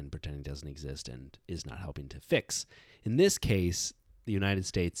ignoring and pretending doesn't exist and is not helping to fix. In this case, the United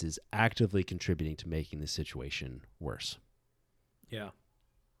States is actively contributing to making the situation worse. Yeah.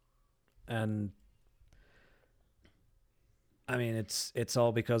 And I mean, it's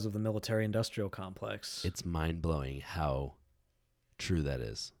all because of the military-industrial complex. It's mind-blowing how true that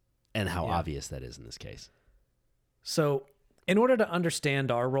is and how obvious that is in this case. So in order to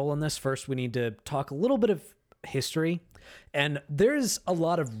understand our role in this, first we need to talk a little bit of history. And there's a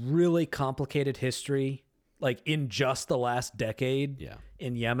lot of really complicated history, like in just the last decade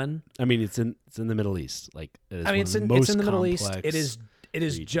in Yemen. I mean, it's in the Middle East. Like, it's in the Middle East. It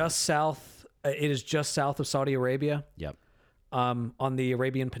is just south. It is just south of Saudi Arabia. Yep. On the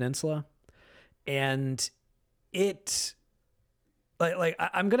Arabian Peninsula, and it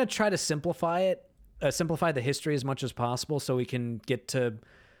I'm gonna try to simplify the history as much as possible so we can get to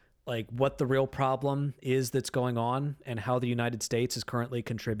like what the real problem is that's going on and how the United States is currently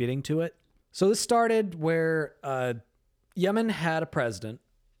contributing to it. So this started where Yemen had a president.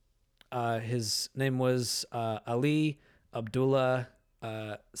 His name was Ali Abdullah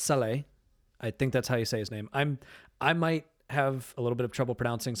Saleh. I think that's how you say his name. I might have a little bit of trouble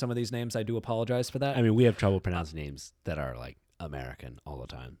pronouncing some of these names. I do apologize for that. I mean, we have trouble pronouncing names that are like American all the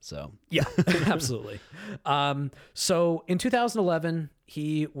time. So yeah, absolutely. So in 2011,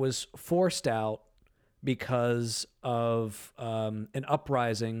 he was forced out because of an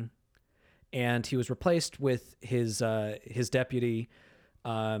uprising, and he was replaced with his deputy,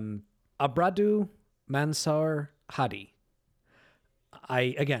 Abradu Mansur Hadi.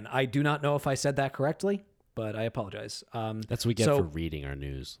 I do not know if I said that correctly, but I apologize. that's what we get for reading our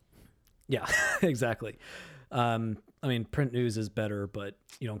news. Yeah, exactly. I mean, print news is better, but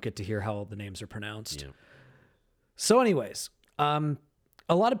you don't get to hear how the names are pronounced. Yeah. So anyways, a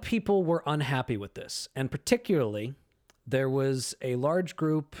lot of people were unhappy with this, and particularly there was a large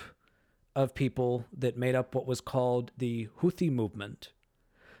group of people that made up what was called the Houthi movement.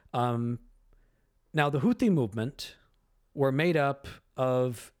 Now, the Houthi movement were made up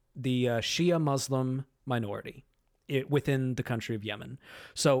of the Shia Muslim minority within the country of Yemen.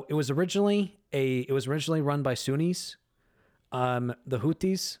 So it was originally run by Sunnis. The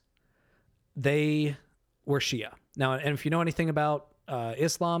Houthis, they were Shia. Now, and if you know anything about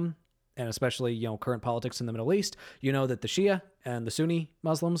Islam, and especially current politics in the Middle East, you know that the Shia and the Sunni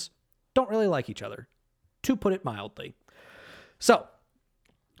Muslims don't really like each other, to put it mildly. So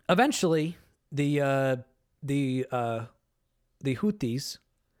eventually, the Houthis,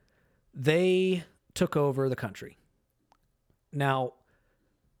 they took over the country. Now,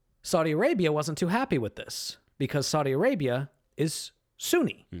 Saudi Arabia wasn't too happy with this because Saudi Arabia is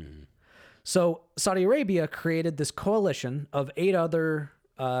Sunni. Mm-hmm. So Saudi Arabia created this coalition of 8 other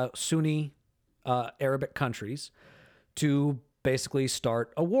Sunni Arabic countries to basically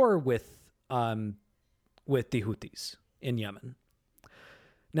start a war with the Houthis in Yemen.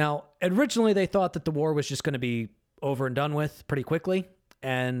 Now, originally they thought that the war was just going to be over and done with pretty quickly,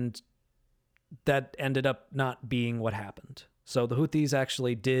 and that ended up not being what happened. So the Houthis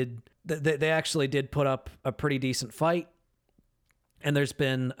actually did put up a pretty decent fight, and there's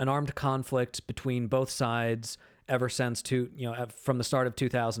been an armed conflict between both sides ever since from the start of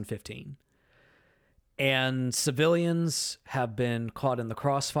 2015. And civilians have been caught in the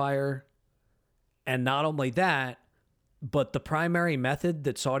crossfire. And not only that, but the primary method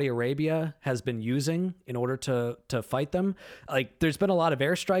that Saudi Arabia has been using in order to fight them, like there's been a lot of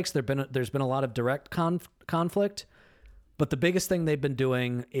airstrikes, there's been a lot of direct conflict, but the biggest thing they've been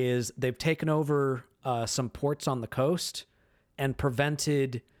doing is they've taken over some ports on the coast and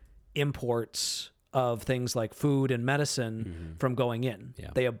prevented imports of things like food and medicine from going in. Yeah.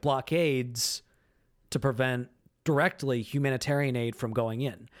 They have blockades to prevent directly humanitarian aid from going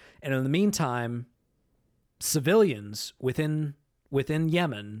in. And in the meantime, civilians within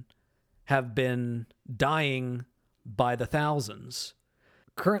Yemen have been dying by the thousands.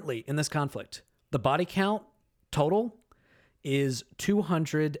 Currently, in this conflict, the body count total is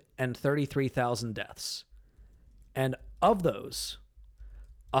 233,000 deaths. And of those,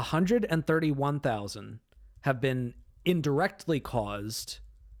 131,000 have been indirectly caused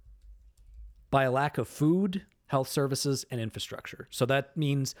by a lack of food, health services, and infrastructure. So that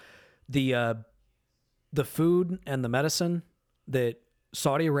means the food and the medicine that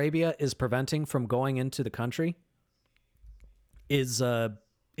Saudi Arabia is preventing from going into the country is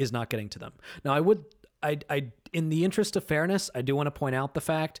not getting to them. Now, I in the interest of fairness, I do want to point out the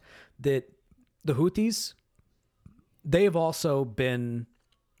fact that the Houthis, they've also been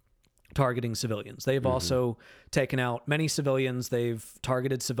targeting civilians. They've also taken out many civilians. They've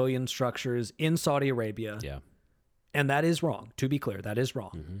targeted civilian structures in Saudi Arabia. Yeah. And that is wrong. To be clear, that is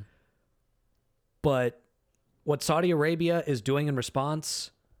wrong. Mm-hmm. But what Saudi Arabia is doing in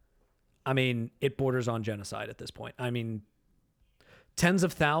response, I mean, it borders on genocide at this point. I mean, tens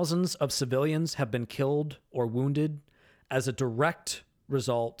of thousands of civilians have been killed or wounded as a direct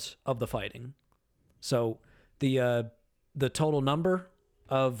result of the fighting. So the total number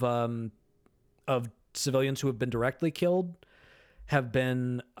of civilians who have been directly killed have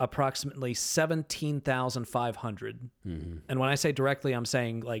been approximately 17,500. Mm-hmm. And when I say directly, I'm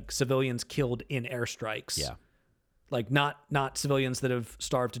saying like civilians killed in airstrikes. Yeah. Like not civilians that have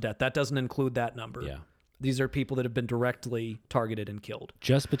starved to death. That doesn't include that number. Yeah. These are people that have been directly targeted and killed.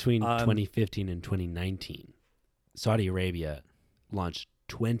 Just between 2015 and 2019, Saudi Arabia launched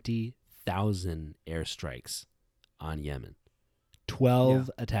 20,000 airstrikes on Yemen.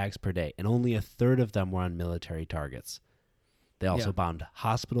 12 attacks per day, and only a third of them were on military targets. They also Yeah. bombed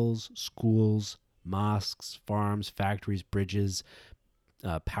hospitals, schools, mosques, farms, factories, bridges,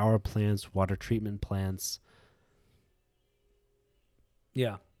 power plants, water treatment plants.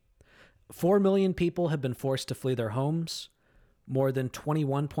 Yeah. 4 million people have been forced to flee their homes. More than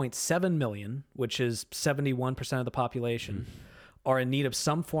 21.7 million, which is 71% of the population, are in need of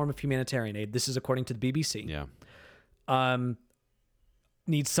some form of humanitarian aid. This is according to the BBC. Yeah.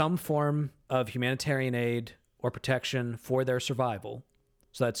 Need some form of humanitarian aid or protection for their survival.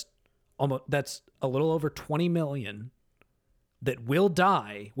 So that's a little over 20 million that will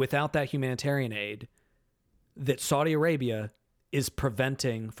die without that humanitarian aid that Saudi Arabia is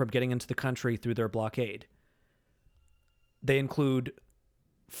preventing from getting into the country through their blockade. They include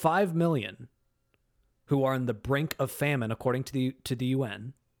 5 million who are on the brink of famine, according to the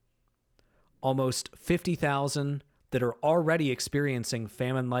UN. Almost 50,000 that are already experiencing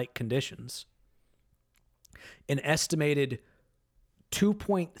famine-like conditions. An estimated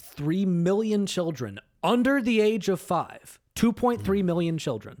 2.3 million children under the age of 5, 2.3 million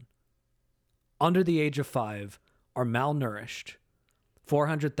children under the age of 5 are malnourished.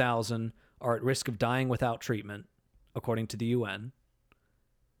 400,000 are at risk of dying without treatment, according to the UN.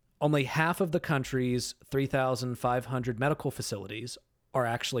 Only half of the country's 3,500 medical facilities are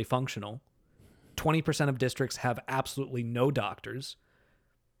actually functional. 20% of districts have absolutely no doctors.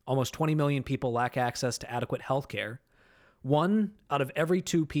 Almost 20 million people lack access to adequate health care. 1 out of every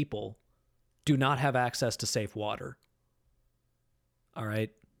 2 people do not have access to safe water. All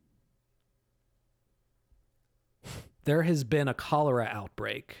right. There has been a cholera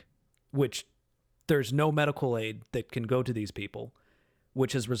outbreak, which there's no medical aid that can go to these people,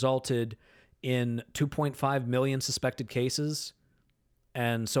 which has resulted in 2.5 million suspected cases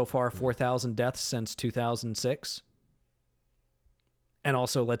and so far 4,000 deaths since 2006. And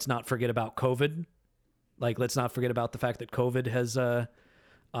also, let's not forget about COVID. Like, let's not forget about the fact that COVID has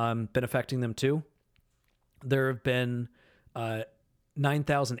been affecting them too. There have been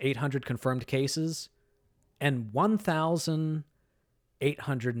 9,800 confirmed cases and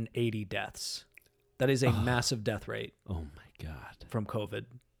 1,880 deaths. That is a massive death rate. Oh my God. From COVID.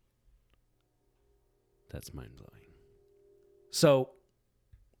 That's mind-blowing. So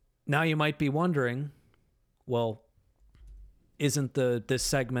now you might be wondering, well, isn't this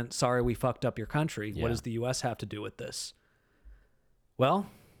segment, sorry we fucked up your country? Yeah. What does the U.S. have to do with this? Well,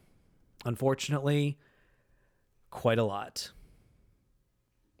 unfortunately, quite a lot.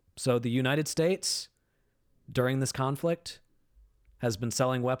 So the United States, during this conflict, has been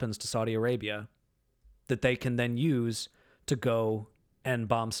selling weapons to Saudi Arabia that they can then use to go and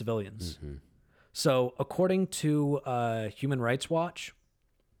bomb civilians. Mm-hmm. So according to Human Rights Watch,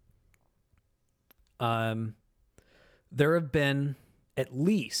 there have been at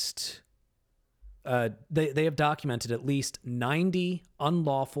least, they have documented at least 90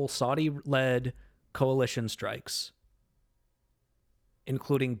 unlawful Saudi-led coalition strikes,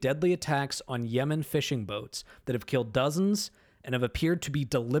 including deadly attacks on Yemen fishing boats that have killed dozens and have appeared to be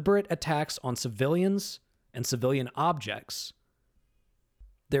deliberate attacks on civilians and civilian objects.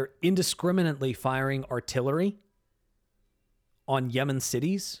 They're indiscriminately firing artillery on Yemen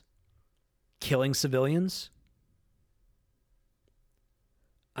cities, killing civilians.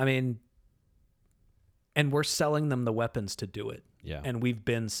 I mean, and we're selling them the weapons to do it. Yeah. And we've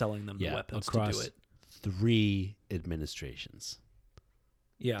been selling them the weapons across to do it. 3 administrations.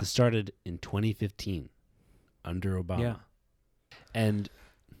 Yeah. This started in 2015 under Obama. Yeah. And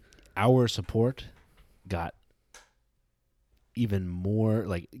our support got even more,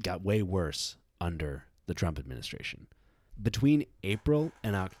 got way worse under the Trump administration. Between April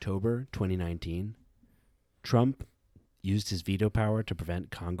and October 2019, Trump used his veto power to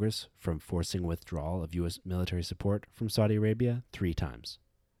prevent Congress from forcing withdrawal of U.S. military support from Saudi Arabia 3 times.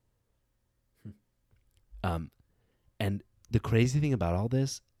 And the crazy thing about all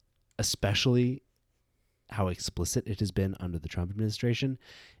this, especially how explicit it has been under the Trump administration,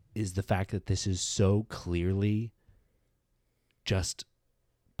 is the fact that this is so clearly just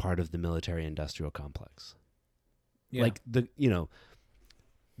part of the military-industrial complex. Yeah. Like, the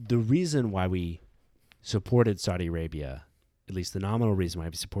reason why we supported Saudi Arabia, at least the nominal reason why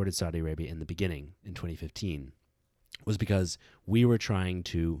we supported Saudi Arabia in the beginning, in 2015, was because we were trying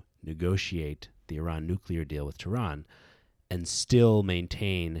to negotiate the Iran nuclear deal with Tehran and still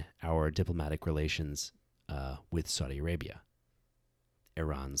maintain our diplomatic relations with Saudi Arabia,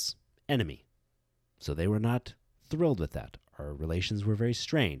 Iran's enemy. So they were not thrilled with that. Our relations were very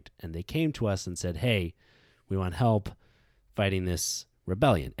strained, and they came to us and said, hey, we want help fighting this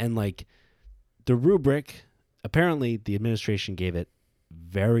rebellion. And the rubric, apparently the administration gave it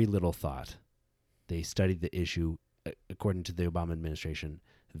very little thought. They studied the issue according to the Obama administration,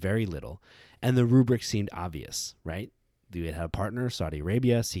 very little. And the rubric seemed obvious, right? We had a partner, Saudi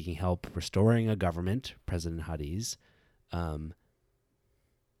Arabia, seeking help restoring a government, President Hadi's,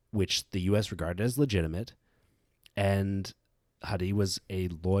 which the U.S. regarded as legitimate. And Hadi was a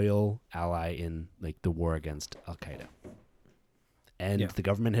loyal ally in like the war against Al-Qaeda. And the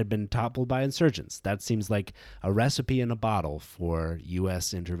government had been toppled by insurgents. That seems like a recipe in a bottle for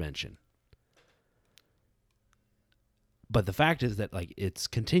U.S. intervention. But the fact is that like it's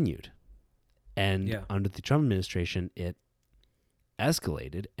continued. And under the Trump administration, it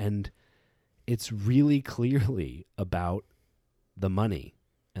escalated. And it's really clearly about the money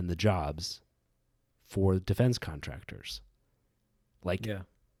and the jobs for defense contractors. Like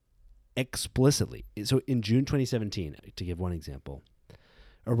explicitly. So in June 2017, to give one example,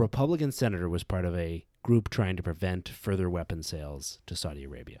 a Republican senator was part of a group trying to prevent further weapon sales to Saudi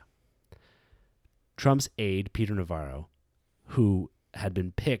Arabia. Trump's aide, Peter Navarro, who had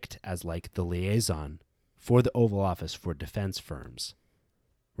been picked as like the liaison for the Oval Office for defense firms,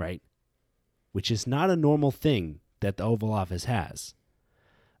 right? Which is not a normal thing that the Oval Office has.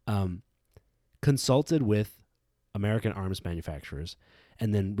 Consulted with American arms manufacturers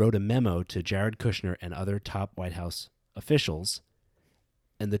and then wrote a memo to Jared Kushner and other top White House officials.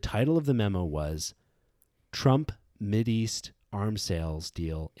 And the title of the memo was Trump Mideast Arms Sales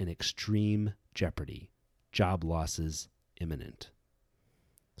Deal in Extreme Jeopardy. Job Losses Imminent.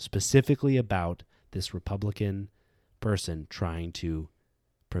 Specifically about this Republican person trying to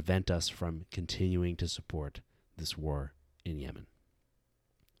prevent us from continuing to support this war in Yemen.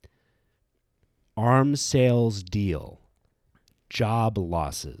 Arms sales deal. Job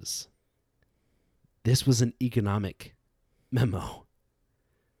losses. This was an economic memo.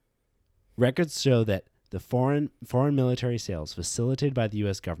 Records show that the foreign military sales facilitated by the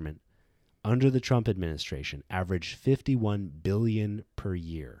U.S. government under the Trump administration averaged $51 billion per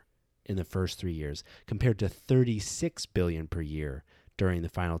year in the first 3 years, compared to $36 billion per year during the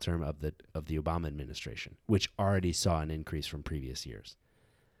final term of the Obama administration, which already saw an increase from previous years,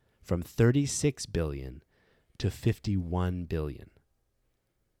 from $36 billion to $51 billion.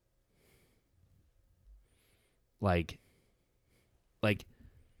 Like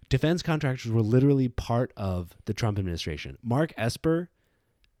defense contractors were literally part of the Trump administration. Mark Esper,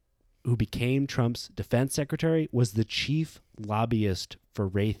 who became Trump's defense secretary, was the chief lobbyist for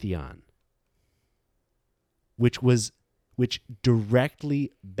Raytheon, which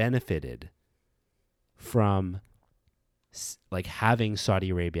directly benefited from like having Saudi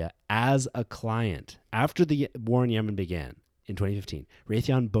Arabia as a client. After the war in Yemen began in 2015,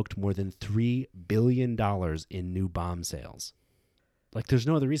 Raytheon booked more than $3 billion in new bomb sales. Like, there's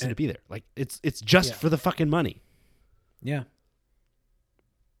no other reason to be there. Like, it's just for the fucking money. Yeah.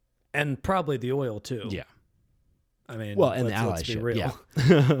 And probably the oil too. Yeah. I mean, well, and the let's be allyship. real.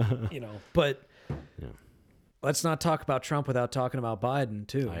 Yeah. But let's not talk about Trump without talking about Biden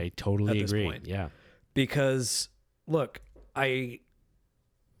too. I totally agree. Point. Yeah. Because look, I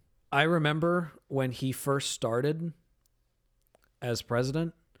remember when he first started as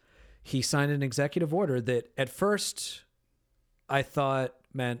president, he signed an executive order that at first I thought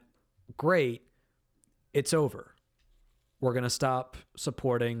meant, great, it's over. We're going to stop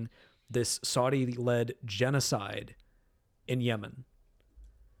supporting this Saudi-led genocide in Yemen.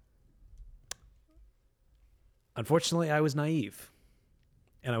 Unfortunately, I was naive,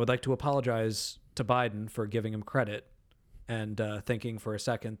 and I would like to apologize to Biden for giving him credit and thinking for a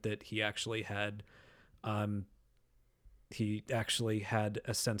second that he actually had a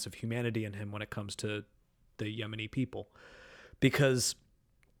sense of humanity in him when it comes to the Yemeni people. Because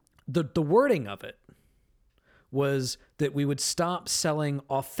the wording of it was that we would stop selling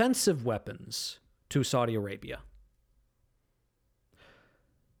offensive weapons to Saudi Arabia,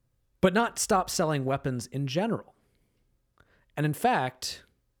 but not stop selling weapons in general. And in fact,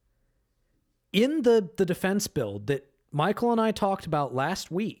 in the defense bill that Michael and I talked about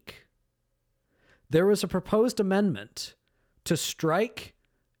last week, there was a proposed amendment to strike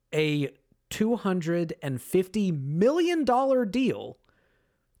a $250 million deal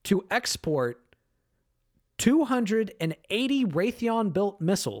to export 280 Raytheon-built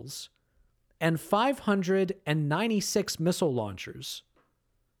missiles and 596 missile launchers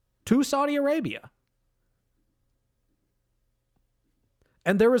to Saudi Arabia.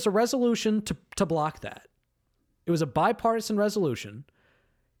 And there was a resolution to block that. It was a bipartisan resolution,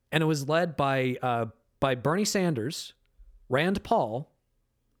 and it was led by Bernie Sanders, Rand Paul,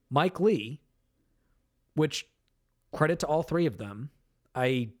 Mike Lee, which, credit to all three of them.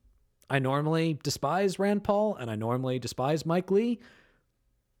 I normally despise Rand Paul and I normally despise Mike Lee.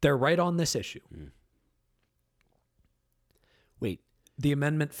 They're right on this issue. The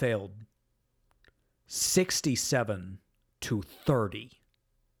amendment failed 67 to 30.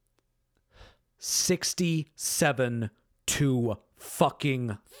 67 to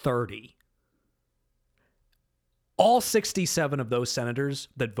fucking 30. All 67 of those senators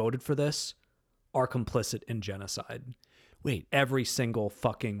that voted for this are complicit in genocide. Wait, Every single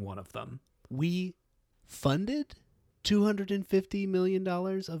fucking one of them. we funded $250 million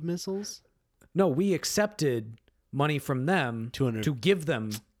of missiles? No, we accepted money from them 200 to give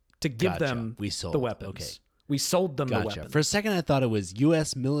them Gotcha. We sold. the weapons. Okay. We sold them the Gotcha. weapons. For a second, I thought it was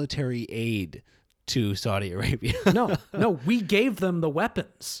U.S. military aid to Saudi Arabia. No, we gave them the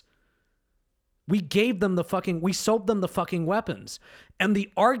weapons. We sold them the fucking weapons. And the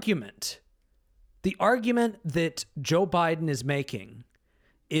argument that Joe Biden is making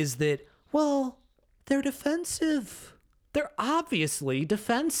is that, well, they're defensive. They're obviously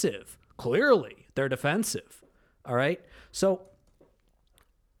defensive. Clearly, they're defensive. All right? So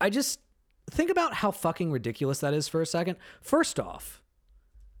I just think about how fucking ridiculous that is for a second. First off,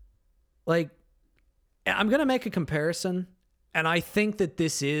 like, I'm going to make a comparison, and I think that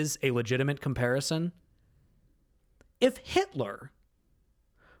this is a legitimate comparison. If Hitler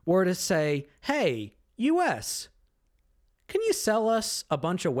were to say, hey, US, can you sell us a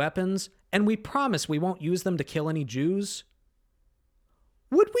bunch of weapons and we promise we won't use them to kill any Jews?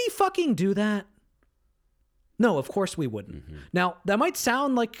 Would we fucking do that? No, of course we wouldn't. Mm-hmm. Now, that might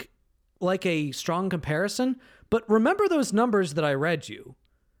sound like a strong comparison, but remember those numbers that I read you.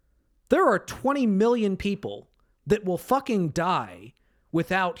 There are 20 million people that will fucking die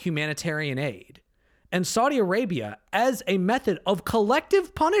without humanitarian aid. And Saudi Arabia, as a method of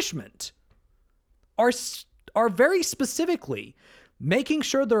collective punishment, are very specifically making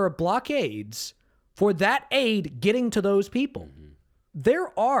sure there are blockades for that aid getting to those people. Mm-hmm.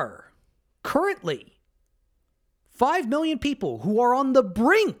 There are currently 5 million people who are on the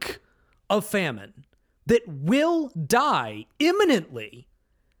brink of famine that will die imminently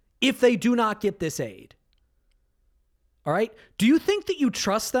if they do not get this aid. All right? Do you think that you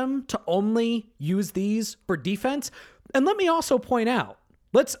trust them to only use these for defense? And let me also point out,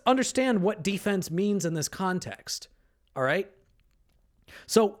 let's understand what defense means in this context. All right?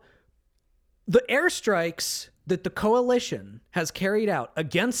 So the airstrikes that the coalition has carried out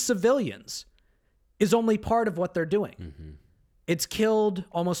against civilians is only part of what they're doing. Mm-hmm. It's killed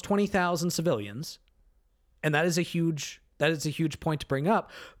almost 20,000 civilians, and that is a huge point to bring up.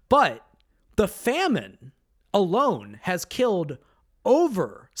 But the famine alone has killed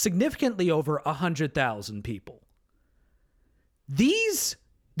significantly over 100,000 people. These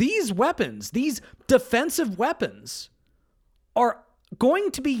weapons, these defensive weapons, are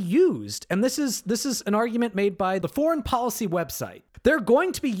going to be used, and this is an argument made by the Foreign Policy website. They're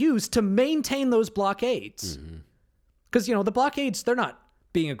going to be used to maintain those blockades. Because, the blockades, they're not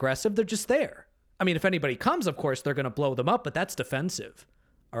being aggressive. They're just there. I mean, if anybody comes, of course, they're going to blow them up, but that's defensive.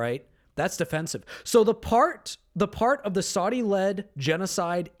 All right? That's defensive. So the part of the Saudi-led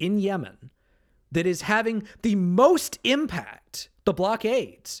genocide in Yemen that is having the most impact, the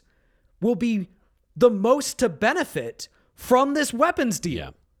blockades, will be the most to benefit from this weapons deal. Yeah.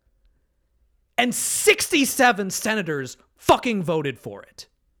 And 67 senators fucking voted for it.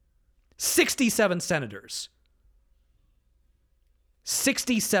 67 senators.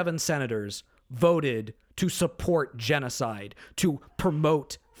 67 senators voted to support genocide, to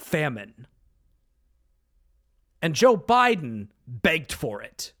promote famine. And Joe Biden begged for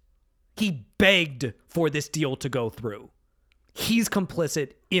it. He begged for this deal to go through. He's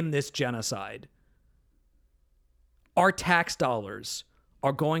complicit in this genocide. Our tax dollars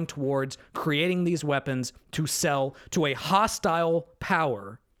are going towards creating these weapons to sell to a hostile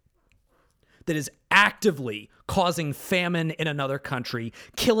power that is actively causing famine in another country,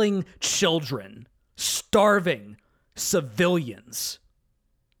 killing children, starving civilians.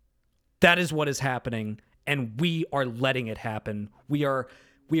 That is what is happening, and we are letting it happen. We are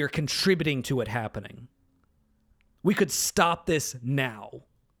contributing to it happening. We could stop this now.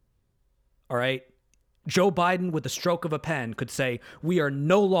 All right? Joe Biden, with the stroke of a pen, could say, we are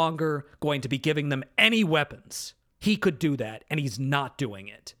no longer going to be giving them any weapons. He could do that, and he's not doing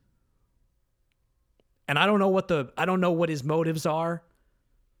it. And I don't know what his motives are,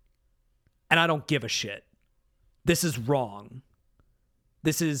 and I don't give a shit. This is wrong.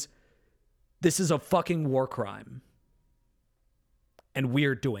 This is a fucking war crime. And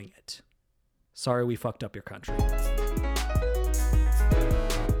we're doing it. Sorry we fucked up your country.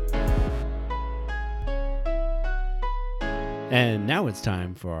 And now it's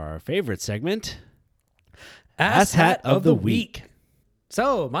time for our favorite segment, Ass Hat of the Week.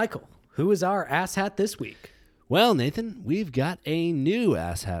 So, Michael, who is our ass hat this week? Well, Nathan, we've got a new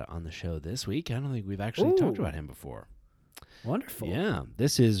asshat on the show this week. I don't think we've actually talked about him before. Wonderful. Yeah,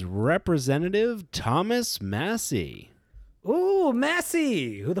 this is Representative Thomas Massey. Ooh,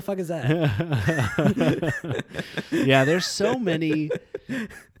 Massey. Who the fuck is that? Yeah, there's so many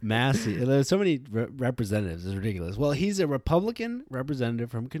Massey. There's so many representatives. It's ridiculous. Well, he's a Republican representative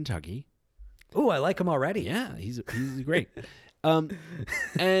from Kentucky. Ooh, I like him already. Yeah, he's great.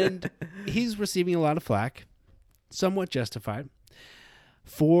 And he's receiving a lot of flack, somewhat justified,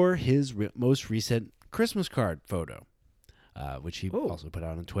 for his most recent Christmas card photo, which he also put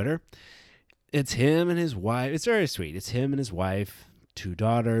out on Twitter. It's him and his wife. It's very sweet. It's him and his wife, 2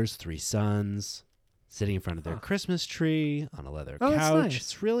 daughters, 3 sons, sitting in front of their Christmas tree on a leather couch. That's nice.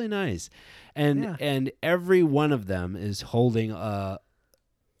 It's really nice. And every one of them is holding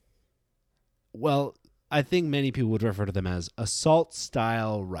well, I think many people would refer to them as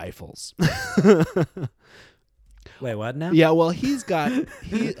assault-style rifles. Wait, what now? Yeah, well, he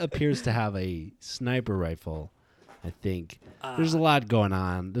appears to have a sniper rifle, I think. There's a lot going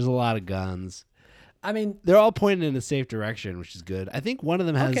on. There's a lot of guns. I mean, they're all pointing in a safe direction, which is good. I think one of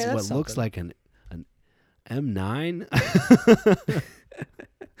them has what looks like an M9.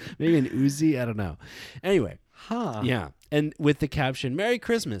 Maybe an Uzi. I don't know. Anyway. Yeah. And with the caption, "Merry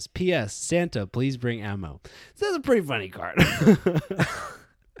Christmas. P.S. Santa, please bring ammo." So that's a pretty funny card.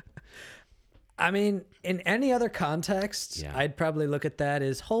 I mean, in any other context, I'd probably look at that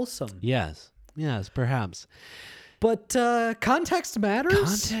as wholesome. Yes, perhaps. But context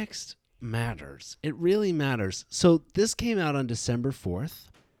matters? Context matters. It really matters. So this came out on December 4th,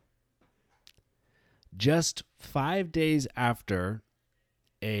 just 5 days after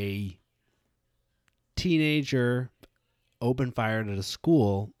a teenager opened fire at a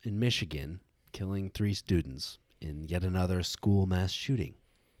school in Michigan, killing 3 students in yet another school mass shooting.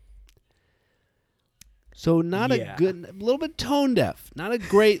 So not a little bit tone deaf, not a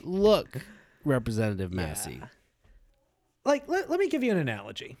great look, Representative Massey. Like, let me give you an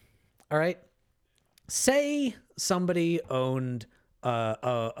analogy. All right. Say somebody owned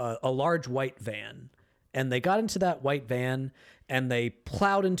a large white van, and they got into that white van and they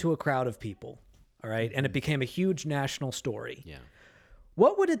plowed into a crowd of people. All right. And it became a huge national story. Yeah.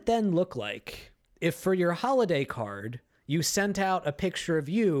 What would it then look like if for your holiday card, you sent out a picture of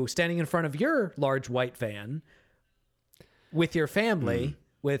you standing in front of your large white van with your family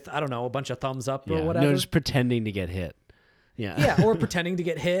with, I don't know, a bunch of thumbs up or whatever? No, just pretending to get hit. Yeah, or pretending to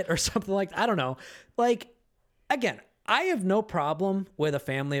get hit or something like that. I don't know. Like, again, I have no problem with a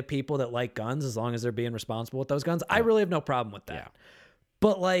family of people that like guns as long as they're being responsible with those guns. I really have no problem with that. Yeah.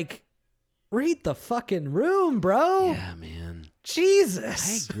 But, like, read the fucking room, bro. Yeah, man.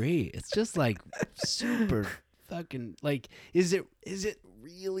 Jesus. I agree. It's just, like, super fucking, like, is it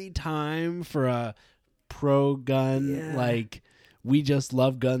really time for a pro-gun, like, we just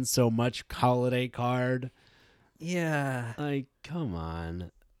love guns so much holiday card? Yeah. Like, come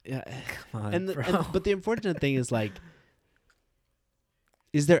on. Yeah. Come on, bro. But the unfortunate thing is, like,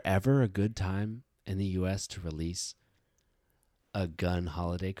 is there ever a good time in the U.S. to release a gun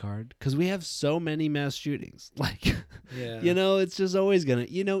holiday card? Because we have so many mass shootings. Like, you know, it's just always going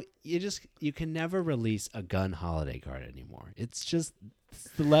to, you can never release a gun holiday card anymore. It's just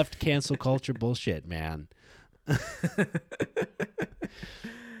the left cancel culture bullshit, man.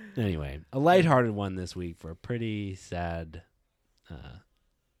 Anyway, a lighthearted one this week for a pretty sad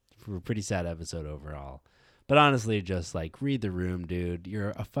episode overall. But honestly, just like read the room, dude. You're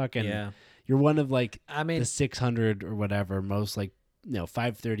a fucking you're one of like the 600 or whatever most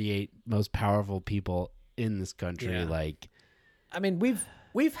 538 most powerful people in this country. Yeah. Like, I mean,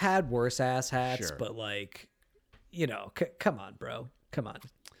 we've had worse ass hats, but like, come on, bro, come on.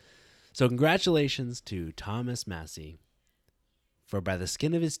 So congratulations to Thomas Massey for by the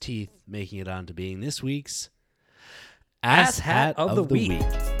skin of his teeth making it on to being this week's Ass Hat of the Week.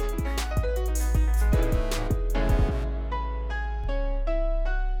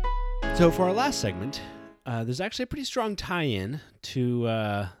 So for our last segment, there's actually a pretty strong tie-in to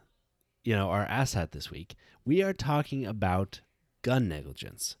our Ass Hat this week. We are talking about gun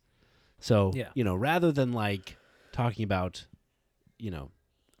negligence. So, rather than like talking about,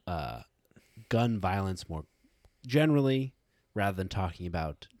 gun violence more generally, rather than talking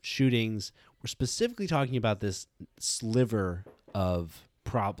about shootings, we're specifically talking about this sliver of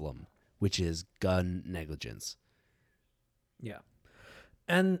problem, which is gun negligence. Yeah.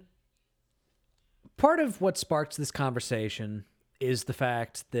 And part of what sparks this conversation is the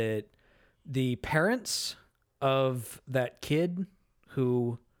fact that the parents of that kid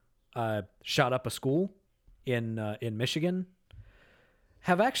who shot up a school in Michigan,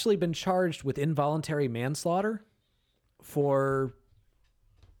 have actually been charged with involuntary manslaughter for,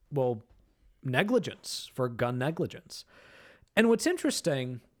 well, negligence, for gun negligence. And what's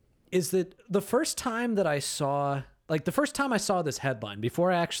interesting is that the first time I saw this headline,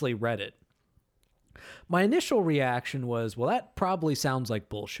 before I actually read it, my initial reaction was, well, that probably sounds like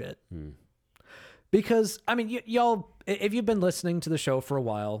bullshit. Because, I mean, y'all, if you've been listening to the show for a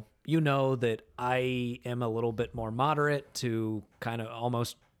while, you know that I am a little bit more moderate to kind of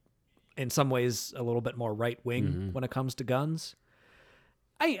almost, in some ways, a little bit more right-wing when it comes to guns.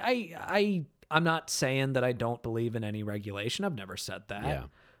 I'm not saying that I don't believe in any regulation. I've never said that. Yeah.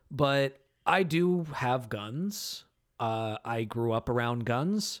 But I do have guns. I grew up around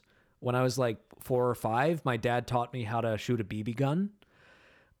guns. When I was like 4 or 5, my dad taught me how to shoot a BB gun.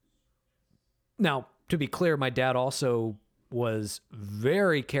 Now, to be clear, my dad also was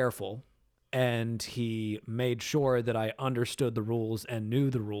very careful, and he made sure that I understood the rules and knew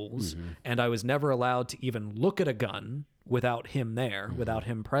the rules, and I was never allowed to even look at a gun without him there, without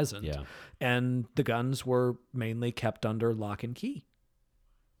him present. Yeah. And the guns were mainly kept under lock and key.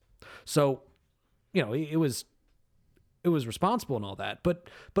 So, you know, it was responsible and all that. But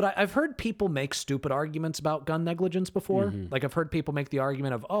I've heard people make stupid arguments about gun negligence before. Like, I've heard people make the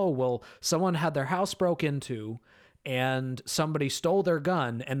argument of, oh, well, someone had their house broke into and somebody stole their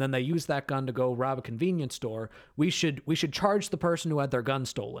gun, and then they used that gun to go rob a convenience store. We should charge the person who had their gun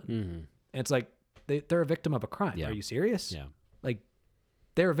stolen. And it's like, they're a victim of a crime. Yeah. Are you serious? Yeah. Like,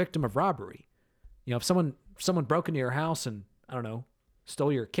 they're a victim of robbery. You know, if someone broke into your house and, I don't know,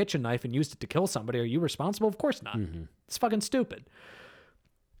 stole your kitchen knife and used it to kill somebody, are you responsible? Of course not. It's fucking stupid.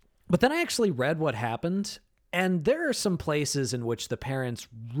 But then I actually read what happened, and there are some places in which the parents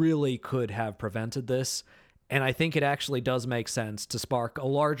really could have prevented this, and I think it actually does make sense to spark a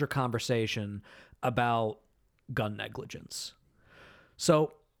larger conversation about gun negligence.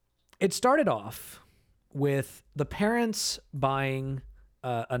 So it started off with the parents buying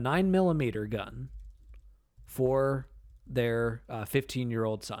a 9mm gun for their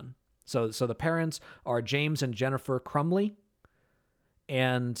 15-year-old son. So the parents are James and Jennifer Crumley,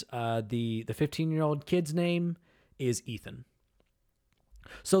 and the 15-year-old kid's name is Ethan.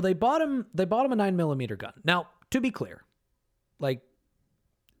 So they bought him a 9mm gun. Now, to be clear, like,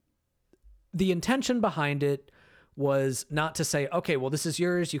 the intention behind it was not to say, okay, well, this is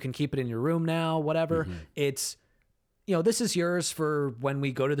yours, you can keep it in your room now, whatever. It's, you know, this is yours for when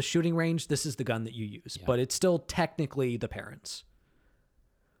we go to the shooting range, this is the gun that you use. But it's still technically the parents'.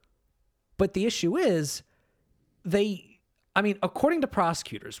 But the issue is, according to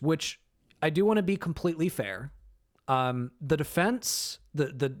prosecutors, which I do want to be completely fair, the defense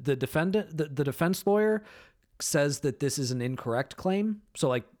lawyer says that this is an incorrect claim. So,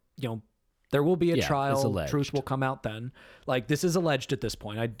 like, you know, there will be a trial, truth will come out then. Like, this is alleged at this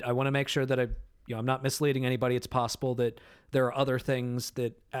point. I want to make sure that I'm not misleading anybody. It's possible that there are other things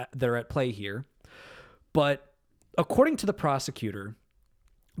that are at play here. But according to the prosecutor,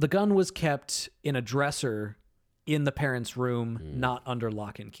 the gun was kept in a dresser in the parents' room, not under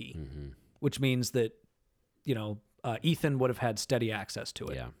lock and key, which means that, you know, Ethan would have had steady access to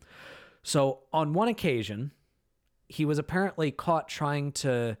it. Yeah. So on one occasion, he was apparently caught trying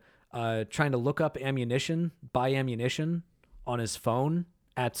to look up ammunition, buy ammunition on his phone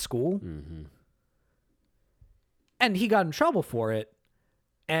at school. And he got in trouble for it.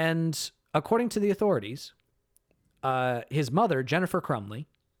 And according to the authorities, his mother, Jennifer Crumley,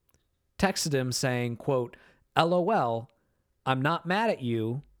 texted him saying, quote, LOL, I'm not mad at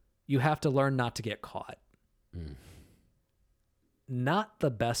you. You have to learn not to get caught. Not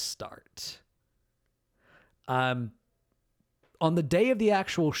the best start. On the day of the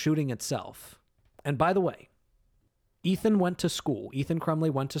actual shooting itself, and by the way, Ethan Crumley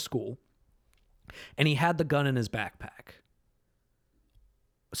went to school, and he had the gun in his backpack.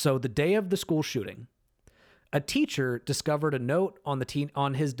 So the day of the school shooting, a teacher discovered a note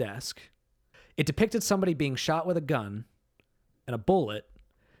on his desk. It depicted somebody being shot with a gun and a bullet,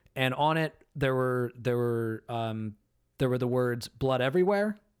 and on it there were the words "blood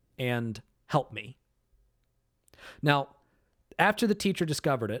everywhere" and "help me." Now, after the teacher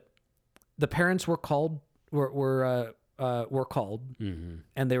discovered it, the parents were called, and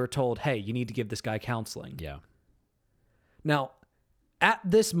they were told, "Hey, you need to give this guy counseling." Yeah. Now, at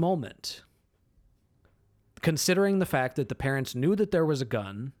this moment, considering the fact that the parents knew that there was a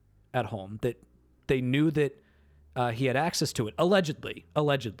gun at home, that they knew that he had access to it, allegedly,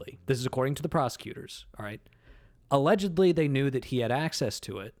 this is according to the prosecutors, all right? Allegedly, they knew that he had access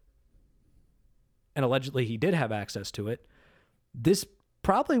to it, and allegedly he did have access to it. This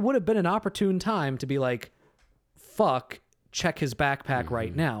probably would have been an opportune time to be like, fuck, check his backpack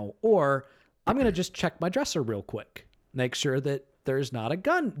right now, or I'm going to just check my dresser real quick, make sure that there's not a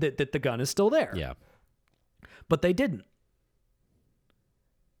gun, that the gun is still there. Yeah. But they didn't.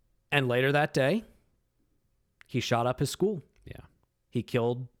 And later that day, he shot up his school. Yeah. He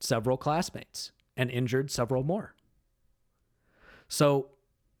killed several classmates and injured several more. So,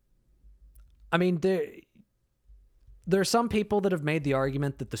 I mean, there are some people that have made the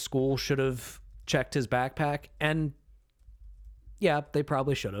argument that the school should have checked his backpack, and yeah, they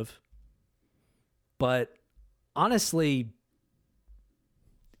probably should have. But honestly,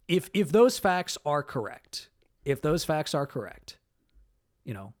 if those facts are correct, you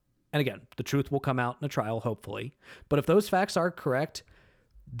know, and again, the truth will come out in a trial, hopefully. But if those facts are correct,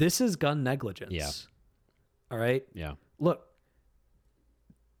 this is gun negligence. Yeah. All right. Yeah. Look,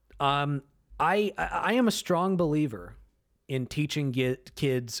 I am a strong believer in teaching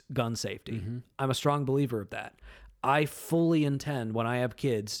kids gun safety. I'm a strong believer of that. I fully intend, when I have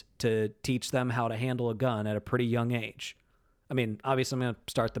kids, to teach them how to handle a gun at a pretty young age. I mean, obviously, I'm going to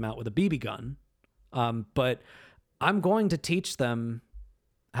start them out with a BB gun, but I'm going to teach them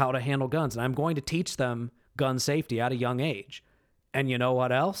how to handle guns, and I'm going to teach them gun safety at a young age. And you know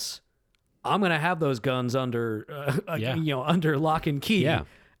what else? I'm going to have those guns under, under lock and key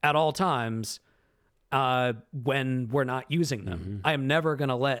at all times when we're not using them. I am never going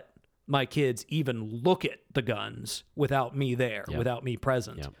to let my kids even look at the guns without me there, without me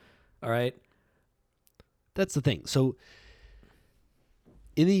present. All right? That's the thing. So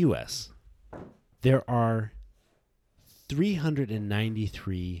in the U.S., there are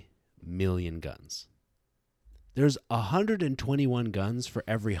 393 million guns. There's 121 guns for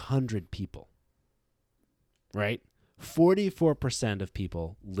every 100 people, right? 44% of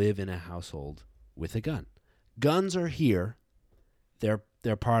people live in a household with a gun. Guns are here. They're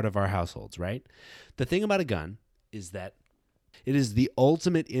part of our households, right? The thing about a gun is that it is the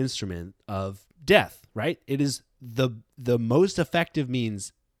ultimate instrument of death, right? It is the most effective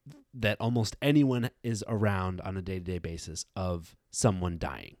means that almost anyone is around on a day-to-day basis of someone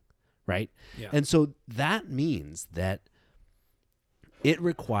dying, right? Yeah. And so that means that it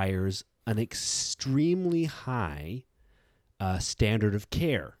requires an extremely high standard of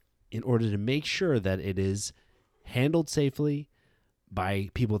care in order to make sure that it is handled safely by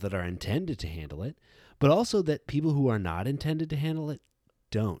people that are intended to handle it, but also that people who are not intended to handle it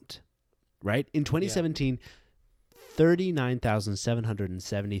don't, right? In 2017,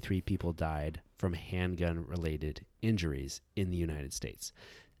 39,773 people died from handgun-related injuries in the United States.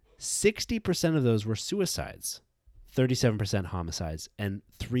 60% of those were suicides, 37% homicides, and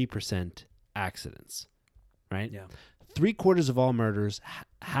 3% accidents, right? Yeah. 3/4 of all murders,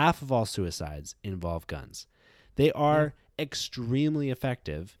 half of all suicides involve guns. They are extremely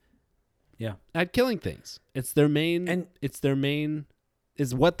effective at killing things. It's their main,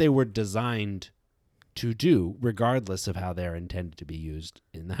 is what they were designed to do, regardless of how they're intended to be used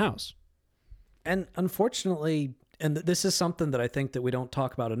in the house. And unfortunately, and this is something that I think that we don't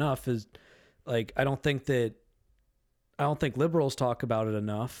talk about enough, is like, I don't think liberals talk about it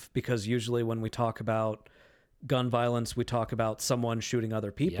enough, because usually when we talk about gun violence, we talk about someone shooting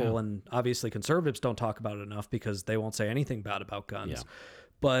other people. And obviously conservatives don't talk about it enough because they won't say anything bad about guns.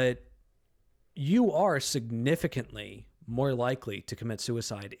 But you are significantly more likely to commit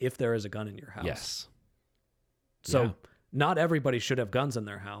suicide if there is a gun in your house. Yes. So not everybody should have guns in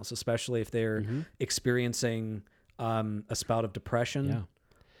their house, especially if they're experiencing a spout of depression,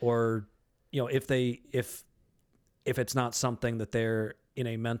 or, you know, if it's not something that they're in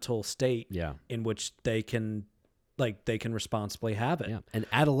a mental state in which they can responsibly have it. Yeah. And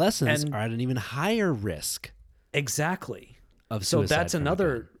adolescents are at an even higher risk. Exactly. Of suicide. So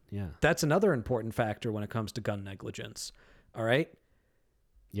that's another important factor when it comes to gun negligence. All right?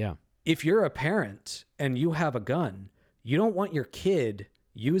 Yeah. If you're a parent and you have a gun, you don't want your kid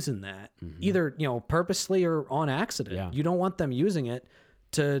using that, either, you know, purposely or on accident. Yeah. You don't want them using it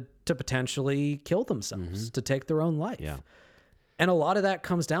to potentially kill themselves, to take their own life. Yeah. And a lot of that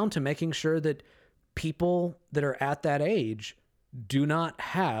comes down to making sure that people that are at that age do not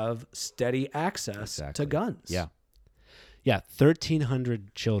have steady access to guns. Yeah. Yeah.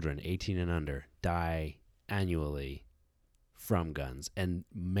 1,300 children, 18 and under, die annually from guns, and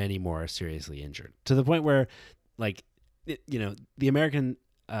many more are seriously injured, to the point where, like, you know, the American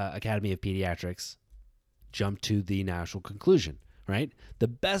Academy of Pediatrics jumped to the natural conclusion, right? The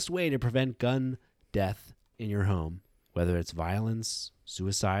best way to prevent gun death in your home, whether it's violence,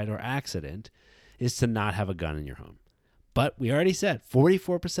 suicide, or accident, is to not have a gun in your home. But we already said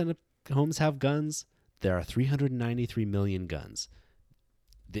 44% of homes have guns. There are 393 million guns.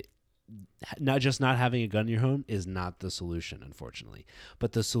 not having a gun in your home is not the solution, unfortunately.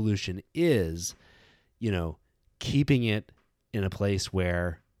 But the solution is, keeping it in a place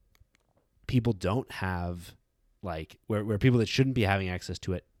where people don't have, like, where people that shouldn't be having access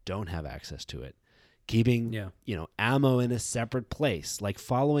to it don't have access to it. Keeping, ammo in a separate place, like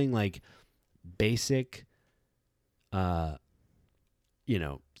following like basic, gun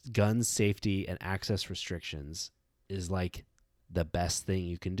safety and access restrictions is like the best thing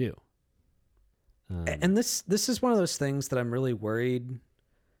you can do. And this is one of those things that I'm really worried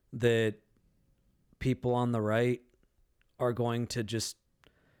that people on the right are going to just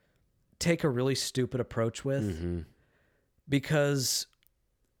take a really stupid approach with, because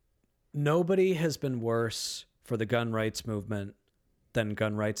nobody has been worse for the gun rights movement than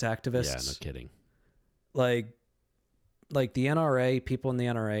gun rights activists. Yeah, no kidding. Like the NRA, people in the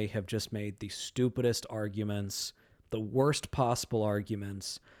NRA have just made the stupidest arguments, the worst possible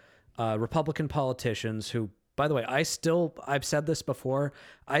arguments. Republican politicians who, by the way, I've said this before,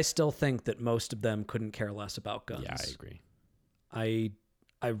 I still think that most of them couldn't care less about guns. Yeah, I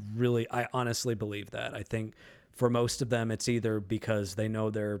agree. I honestly believe that. I think for most of them, it's either because they know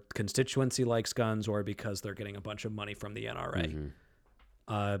their constituency likes guns or because they're getting a bunch of money from the NRA.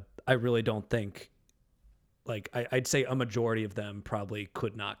 I really don't think, I'd say a majority of them probably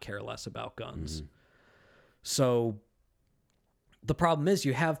could not care less about guns. So the problem is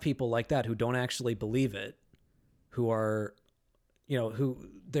you have people like that who don't actually believe it, who are, who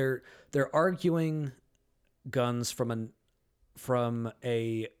they're arguing guns from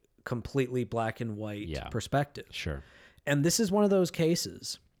a completely black and white perspective. Sure. And this is one of those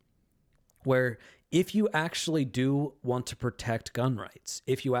cases where if you actually do want to protect gun rights,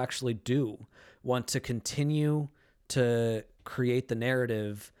 if you actually do want to continue to create the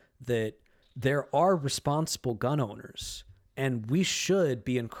narrative that there are responsible gun owners and we should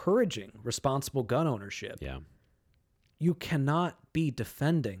be encouraging responsible gun ownership. Yeah. You cannot be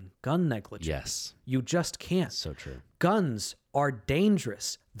defending gun negligence. Yes. You just can't. So true. Guns are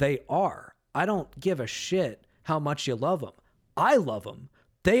dangerous. They are. I don't give a shit how much you love them. I love them.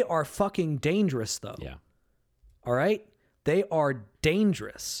 They are fucking dangerous, though. Yeah. All right? They are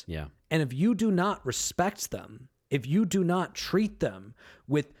dangerous. Yeah. And if you do not respect them, if you do not treat them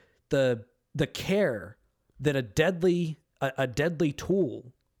with the care that a deadly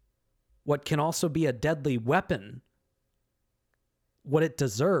tool, what can also be a deadly weapon, what it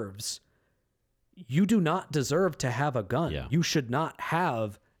deserves, you do not deserve to have a gun. Yeah. You should not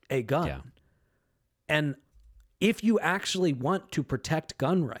have a gun. Yeah. And if you actually want to protect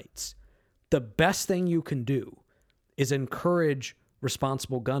gun rights, the best thing you can do is encourage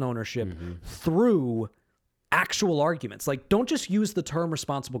responsible gun ownership through actual arguments. Like, don't just use the term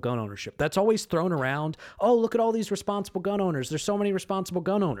responsible gun ownership. That's always thrown around. Oh, look at all these responsible gun owners. There's so many responsible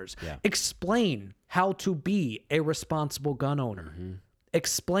gun owners. Yeah. Explain how to be a responsible gun owner.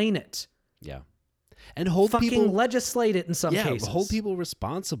 Explain it. Yeah. And hold fucking people, legislate it in some cases. Hold people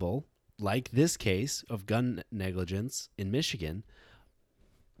responsible, like this case of gun negligence in Michigan,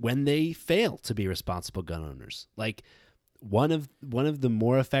 when they fail to be responsible gun owners. Like, one of the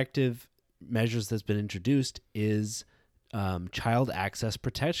more effective measures that's been introduced is child access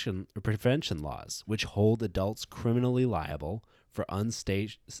protection or prevention laws, which hold adults criminally liable for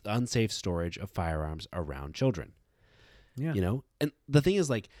unsafe storage of firearms around children. Yeah. And the thing is,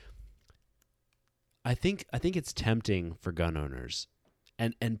 like, I think it's tempting for gun owners,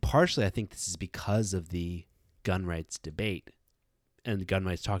 and partially I think this is because of the gun rights debate and the gun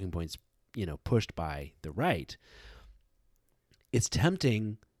rights talking points, pushed by the right. It's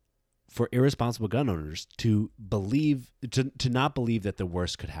tempting for irresponsible gun owners to not believe that the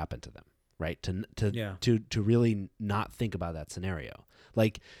worst could happen to them, right? To really not think about that scenario.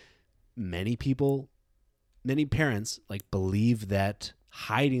 Like, many parents believe that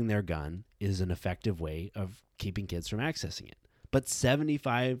hiding their gun is an effective way of keeping kids from accessing it. But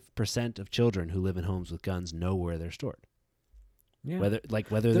 75% of children who live in homes with guns know where they're stored. Yeah.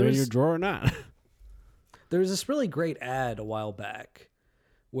 Whether they're in your drawer or not. There was this really great ad a while back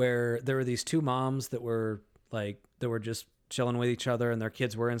where there were these two moms that were just chilling with each other and their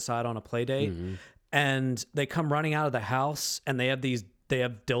kids were inside on a play date. And they come running out of the house and they have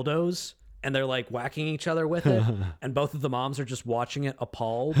dildos and they're like whacking each other with it. And both of the moms are just watching it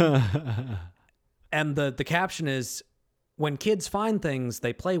appalled. And the caption is, when kids find things,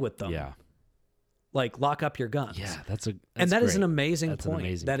 they play with them. Yeah. Like, lock up your guns. Yeah, that's that great. is an amazing point. An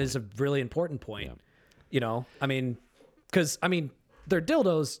amazing that point. is a really important point. Yeah. Because they're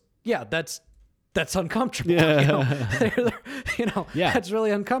dildos. Yeah, that's uncomfortable. Yeah. Yeah. That's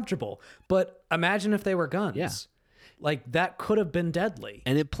really uncomfortable. But imagine if they were guns. Yeah. Like, that could have been deadly.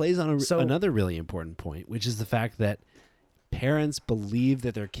 And it plays on another really important point, which is the fact that parents believe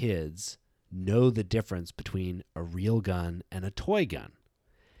that their kids know the difference between a real gun and a toy gun.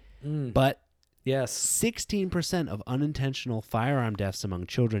 But yes, 16% of unintentional firearm deaths among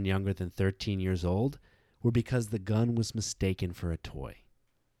children younger than 13 years old were because the gun was mistaken for a toy.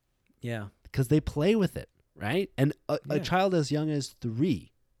 Yeah. Because they play with it, right? And a child as young as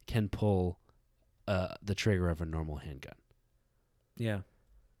 3 can pull the trigger of a normal handgun. Yeah.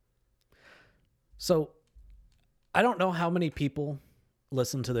 So I don't know how many people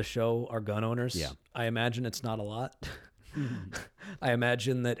listen to the show are gun owners. Yeah. I imagine it's not a lot. I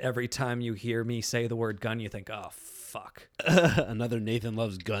imagine that every time you hear me say the word gun, you think, oh, fuck. Another Nathan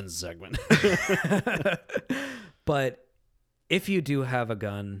Loves Guns segment. But if you do have a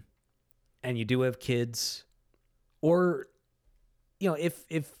gun and you do have kids, or, you know,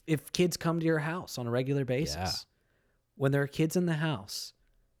 if kids come to your house on a regular basis, when there are kids in the house,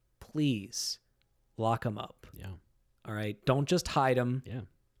 please lock them up. Yeah. All right. Don't just hide them. Yeah.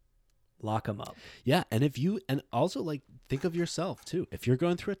 Lock them up. Yeah. And also, like, think of yourself too. If you're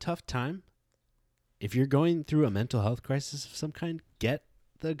going through a tough time, if you're going through a mental health crisis of some kind, get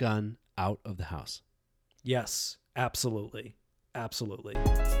the gun out of the house. Yes, absolutely. Absolutely.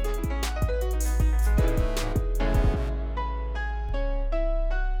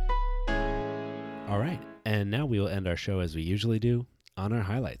 All right. And now we will end our show as we usually do on our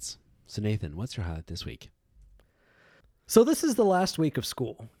highlights. So Nathan, what's your highlight this week? So this is the last week of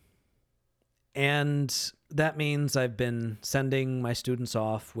school. And that means I've been sending my students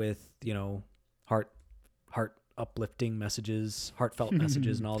off with, you know, heart uplifting messages, heartfelt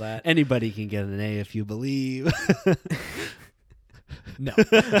messages and all that. Anybody can get an A if you believe. No.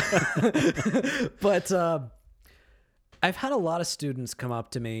 But I've had a lot of students come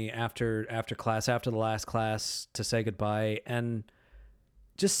up to me after the last class to say goodbye and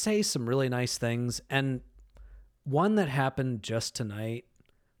just say some really nice things. And one that happened just tonight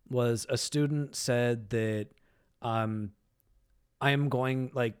was a student said that I'm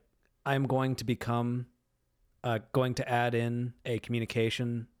going to add in a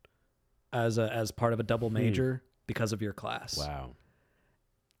communication as part of a double major because of your class. Wow.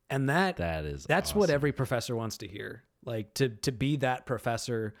 And that's awesome. what every professor wants to hear. Like to be that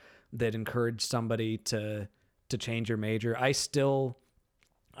professor that encouraged somebody to change your major. I still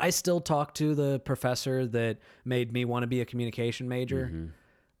talk to the professor that made me want to be a communication major. Mm-hmm.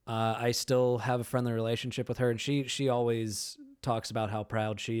 I still have a friendly relationship with her, and she always talks about how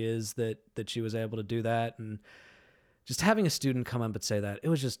proud she is that she was able to do that. And just having a student come up and say that,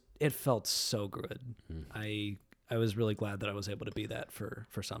 it felt so good. Mm. I was really glad that I was able to be that for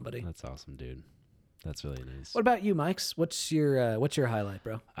somebody. That's awesome, dude. That's really nice. What about you, Mike's? What's your highlight,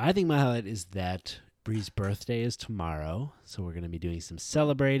 bro? I think my highlight is that Bree's birthday is tomorrow, so we're going to be doing some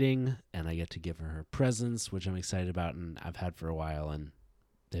celebrating, and I get to give her presents, which I'm excited about, and I've had for a while, and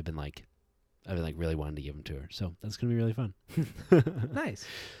I've been really wanting to give them to her. So that's going to be really fun. Nice.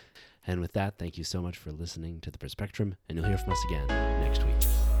 And with that, thank you so much for listening to The Perspectrum, and you'll hear from us again next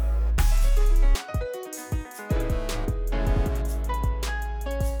week.